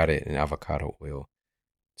oil, got it, and avocado oil.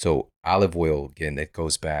 So olive oil, again, that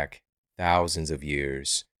goes back thousands of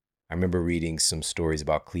years. I remember reading some stories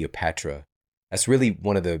about Cleopatra. That's really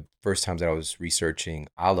one of the first times that I was researching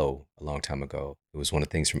aloe a long time ago. It was one of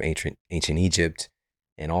the things from ancient Egypt,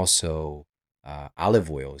 and also olive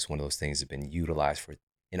oil is one of those things that have been utilized for.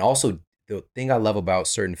 And also, the thing I love about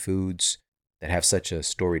certain foods that have such a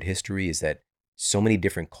storied history is that so many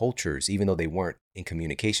different cultures, even though they weren't in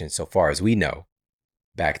communication, so far as we know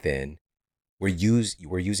back then, we're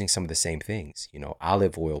using some of the same things,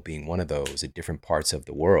 olive oil being one of those at different parts of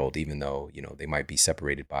the world, even though, they might be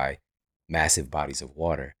separated by massive bodies of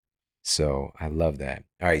water. So I love that.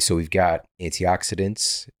 All right. So we've got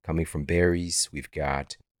antioxidants coming from berries. We've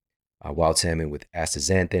got wild salmon with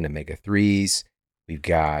astaxanthin, omega 3s. We've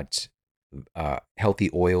got healthy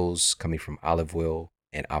oils coming from olive oil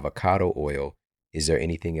and avocado oil. Is there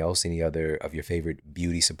anything else? Any other of your favorite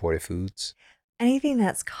beauty supportive foods? Anything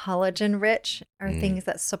that's collagen rich or Mm, things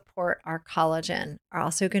that support our collagen are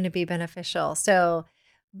also going to be beneficial. So,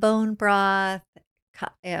 bone broth,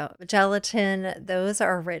 gelatin, those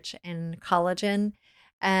are rich in collagen.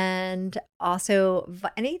 And also,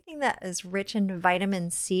 anything that is rich in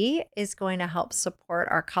vitamin C is going to help support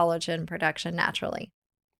our collagen production naturally.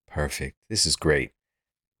 perfect. This is great.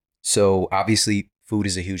 So obviously, food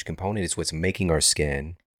is a huge component. It's what's making our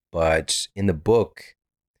skin. But in the book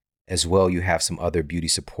as well, you have some other beauty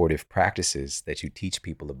supportive practices that you teach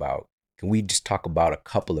people about. Can we just talk about a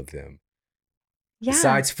couple of them Yeah.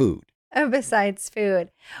 besides food? Oh, besides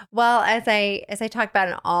food. Well, as I talk about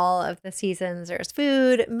in all of the seasons, there's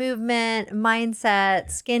food, movement, mindset, Yeah.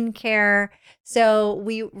 skincare. So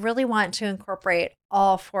we really want to incorporate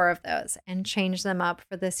all four of those and change them up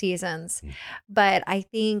for the seasons. Mm, But I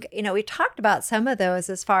think, we talked about some of those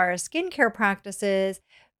as far as skincare practices,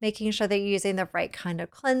 making sure that you're using the right kind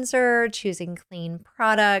of cleanser, choosing clean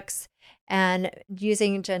products, and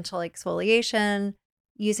using gentle exfoliation.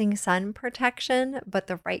 Using sun protection, but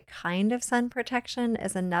the right kind of sun protection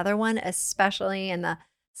is another one, especially in the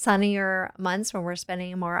sunnier months when we're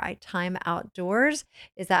spending more time outdoors,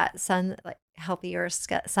 is that like healthier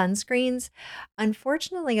sunscreens.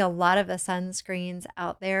 Unfortunately, a lot of the sunscreens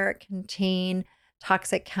out there contain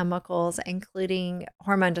toxic chemicals, including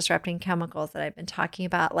hormone disrupting chemicals that I've been talking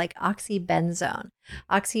about, like oxybenzone.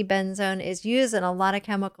 Oxybenzone is used in a lot of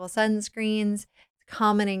chemical sunscreens, it's a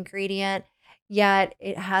common ingredient, yet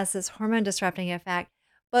it has this hormone disrupting effect.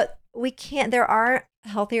 But there are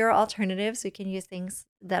healthier alternatives. We can use things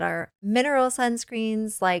that are mineral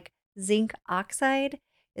sunscreens, like zinc oxide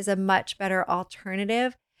is a much better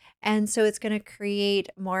alternative. And so it's going to create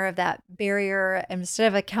more of that barrier. Instead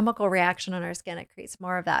of a chemical reaction on our skin, it creates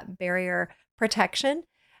more of that barrier protection.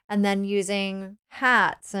 And then using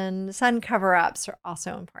hats and sun cover ups are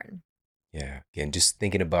also important. Yeah. Again, just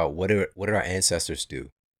thinking about what did our ancestors do?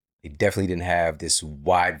 They definitely didn't have this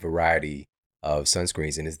wide variety of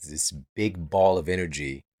sunscreens, and it's this big ball of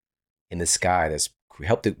energy in the sky that's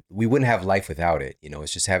helped it. We wouldn't have life without it.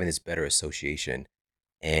 It's just having this better association.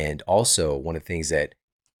 And also one of the things that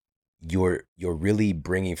you're really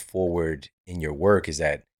bringing forward in your work is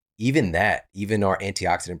that even our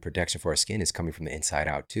antioxidant protection for our skin is coming from the inside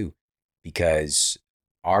out too, because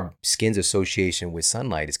our skin's association with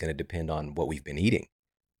sunlight is going to depend on what we've been eating.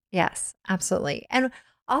 Yes, absolutely. And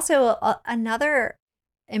also another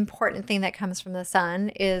important thing that comes from the sun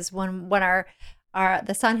is when our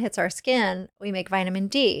the sun hits our skin, we make vitamin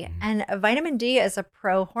D. And vitamin D is a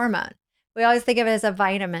pro hormone. We always think of it as a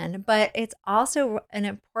vitamin, but it's also an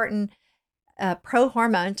important pro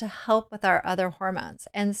hormone to help with our other hormones.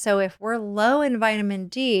 And so if we're low in vitamin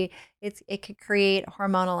D, it could create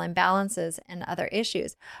hormonal imbalances and other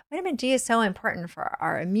issues. Vitamin D is so important for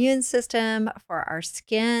our immune system, for our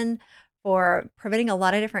skin, for preventing a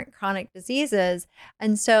lot of different chronic diseases.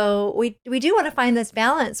 And so we do want to find this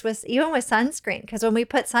balance even with sunscreen, because when we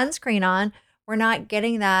put sunscreen on, we're not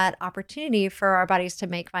getting that opportunity for our bodies to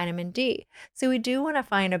make vitamin D. So we do want to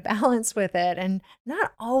find a balance with it and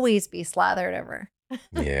not always be slathered over.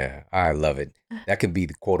 Yeah, I love it. That could be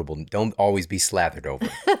the quotable. Don't always be slathered over.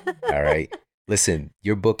 All right. Listen,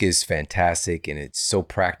 your book is fantastic and it's so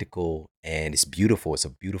practical and it's beautiful. It's a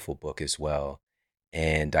beautiful book as well.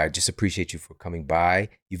 And I just appreciate you for coming by.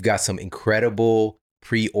 You've got some incredible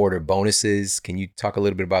pre-order bonuses. Can you talk a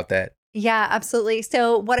little bit about that? Yeah, absolutely.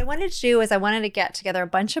 So what I wanted to do is I wanted to get together a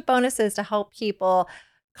bunch of bonuses to help people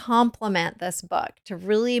complement this book, to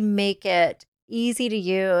really make it easy to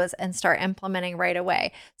use and start implementing right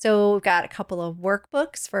away. So we've got a couple of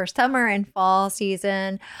workbooks for summer and fall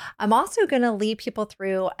season. I'm also going to lead people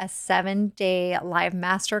through a 7-day live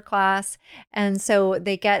masterclass. And so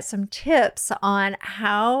they get some tips on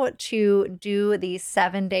how to do the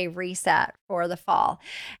 7-day reset for the fall.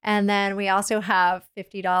 And then we also have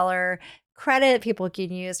 $50 credit people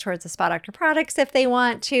can use towards the Spa Doctor products if they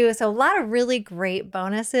want to. So a lot of really great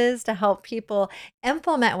bonuses to help people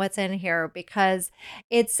implement what's in here, because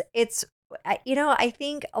it's I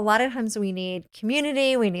think a lot of times we need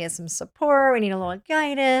community, we need some support, we need a little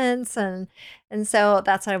guidance, and so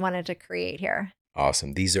that's what I wanted to create here.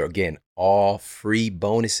 Awesome. These are, again, all free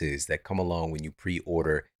bonuses that come along when you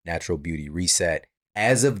pre-order Natural Beauty Reset.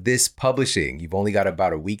 As of this publishing, you've only got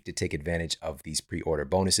about a week to take advantage of these pre-order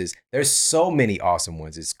bonuses. There's so many awesome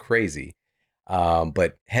ones. It's crazy.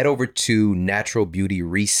 But head over to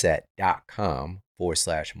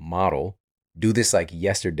naturalbeautyreset.com/model. Do this like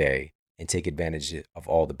yesterday and take advantage of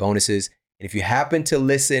all the bonuses. And if you happen to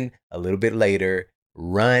listen a little bit later,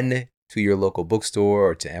 run to your local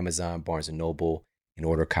bookstore or to Amazon, Barnes & Noble, and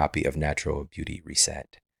order a copy of Natural Beauty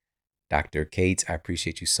Reset. Dr. Cates, I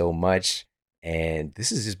appreciate you so much. And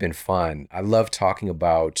this has just been fun. I love talking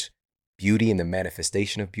about beauty and the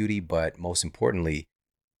manifestation of beauty, but most importantly,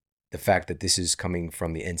 the fact that this is coming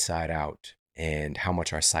from the inside out and how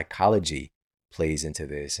much our psychology plays into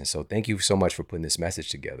this. And so thank you so much for putting this message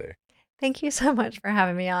together. Thank you so much for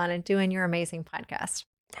having me on and doing your amazing podcast.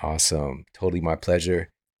 Awesome. Totally my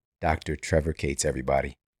pleasure. Dr. Trevor Cates,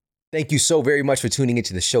 everybody. Thank you so very much for tuning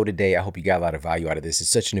into the show today. I hope you got a lot of value out of this. It's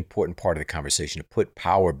such an important part of the conversation to put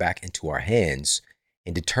power back into our hands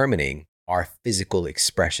in determining our physical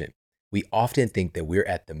expression. We often think that we're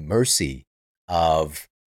at the mercy of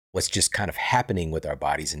what's just kind of happening with our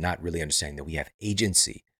bodies and not really understanding that we have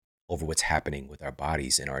agency over what's happening with our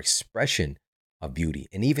bodies and our expression of beauty,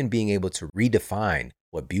 and even being able to redefine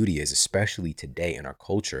what beauty is, especially today in our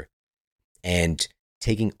culture, and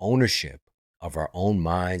taking ownership of our own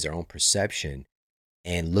minds, our own perception,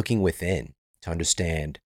 and looking within to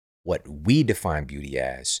understand what we define beauty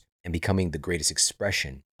as and becoming the greatest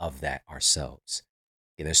expression of that ourselves.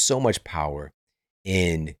 And there's so much power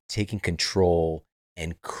in taking control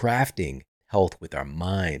and crafting health with our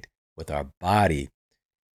mind, with our body.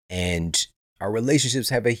 And our relationships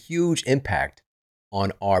have a huge impact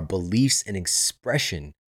on our beliefs and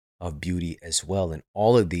expression of beauty as well. And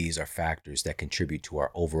all of these are factors that contribute to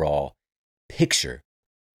our overall picture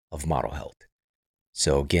of model health.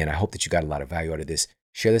 So again, I hope that you got a lot of value out of this.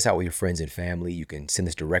 Share this out with your friends and family. You can send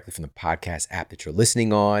this directly from the podcast app that you're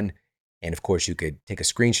listening on. And of course, you could take a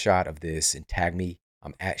screenshot of this and tag me.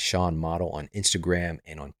 I'm at Sean Model on Instagram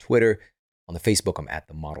and on Twitter. On the Facebook, I'm at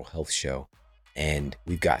The Model Health Show. And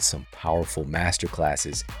we've got some powerful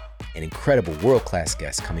masterclasses and incredible world-class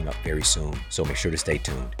guests coming up very soon. So make sure to stay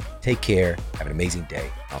tuned. Take care. Have an amazing day.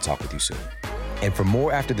 I'll talk with you soon. And for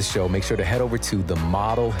more after the show, make sure to head over to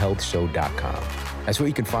themodelhealthshow.com. That's where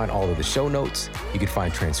you can find all of the show notes. You can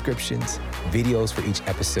find transcriptions, videos for each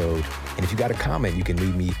episode. And if you got a comment, you can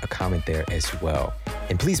leave me a comment there as well.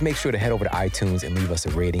 And please make sure to head over to iTunes and leave us a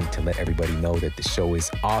rating to let everybody know that the show is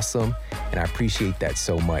awesome. And I appreciate that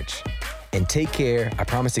so much. And take care. I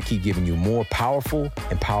promise to keep giving you more powerful,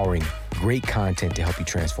 empowering, great content to help you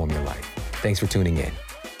transform your life. Thanks for tuning in.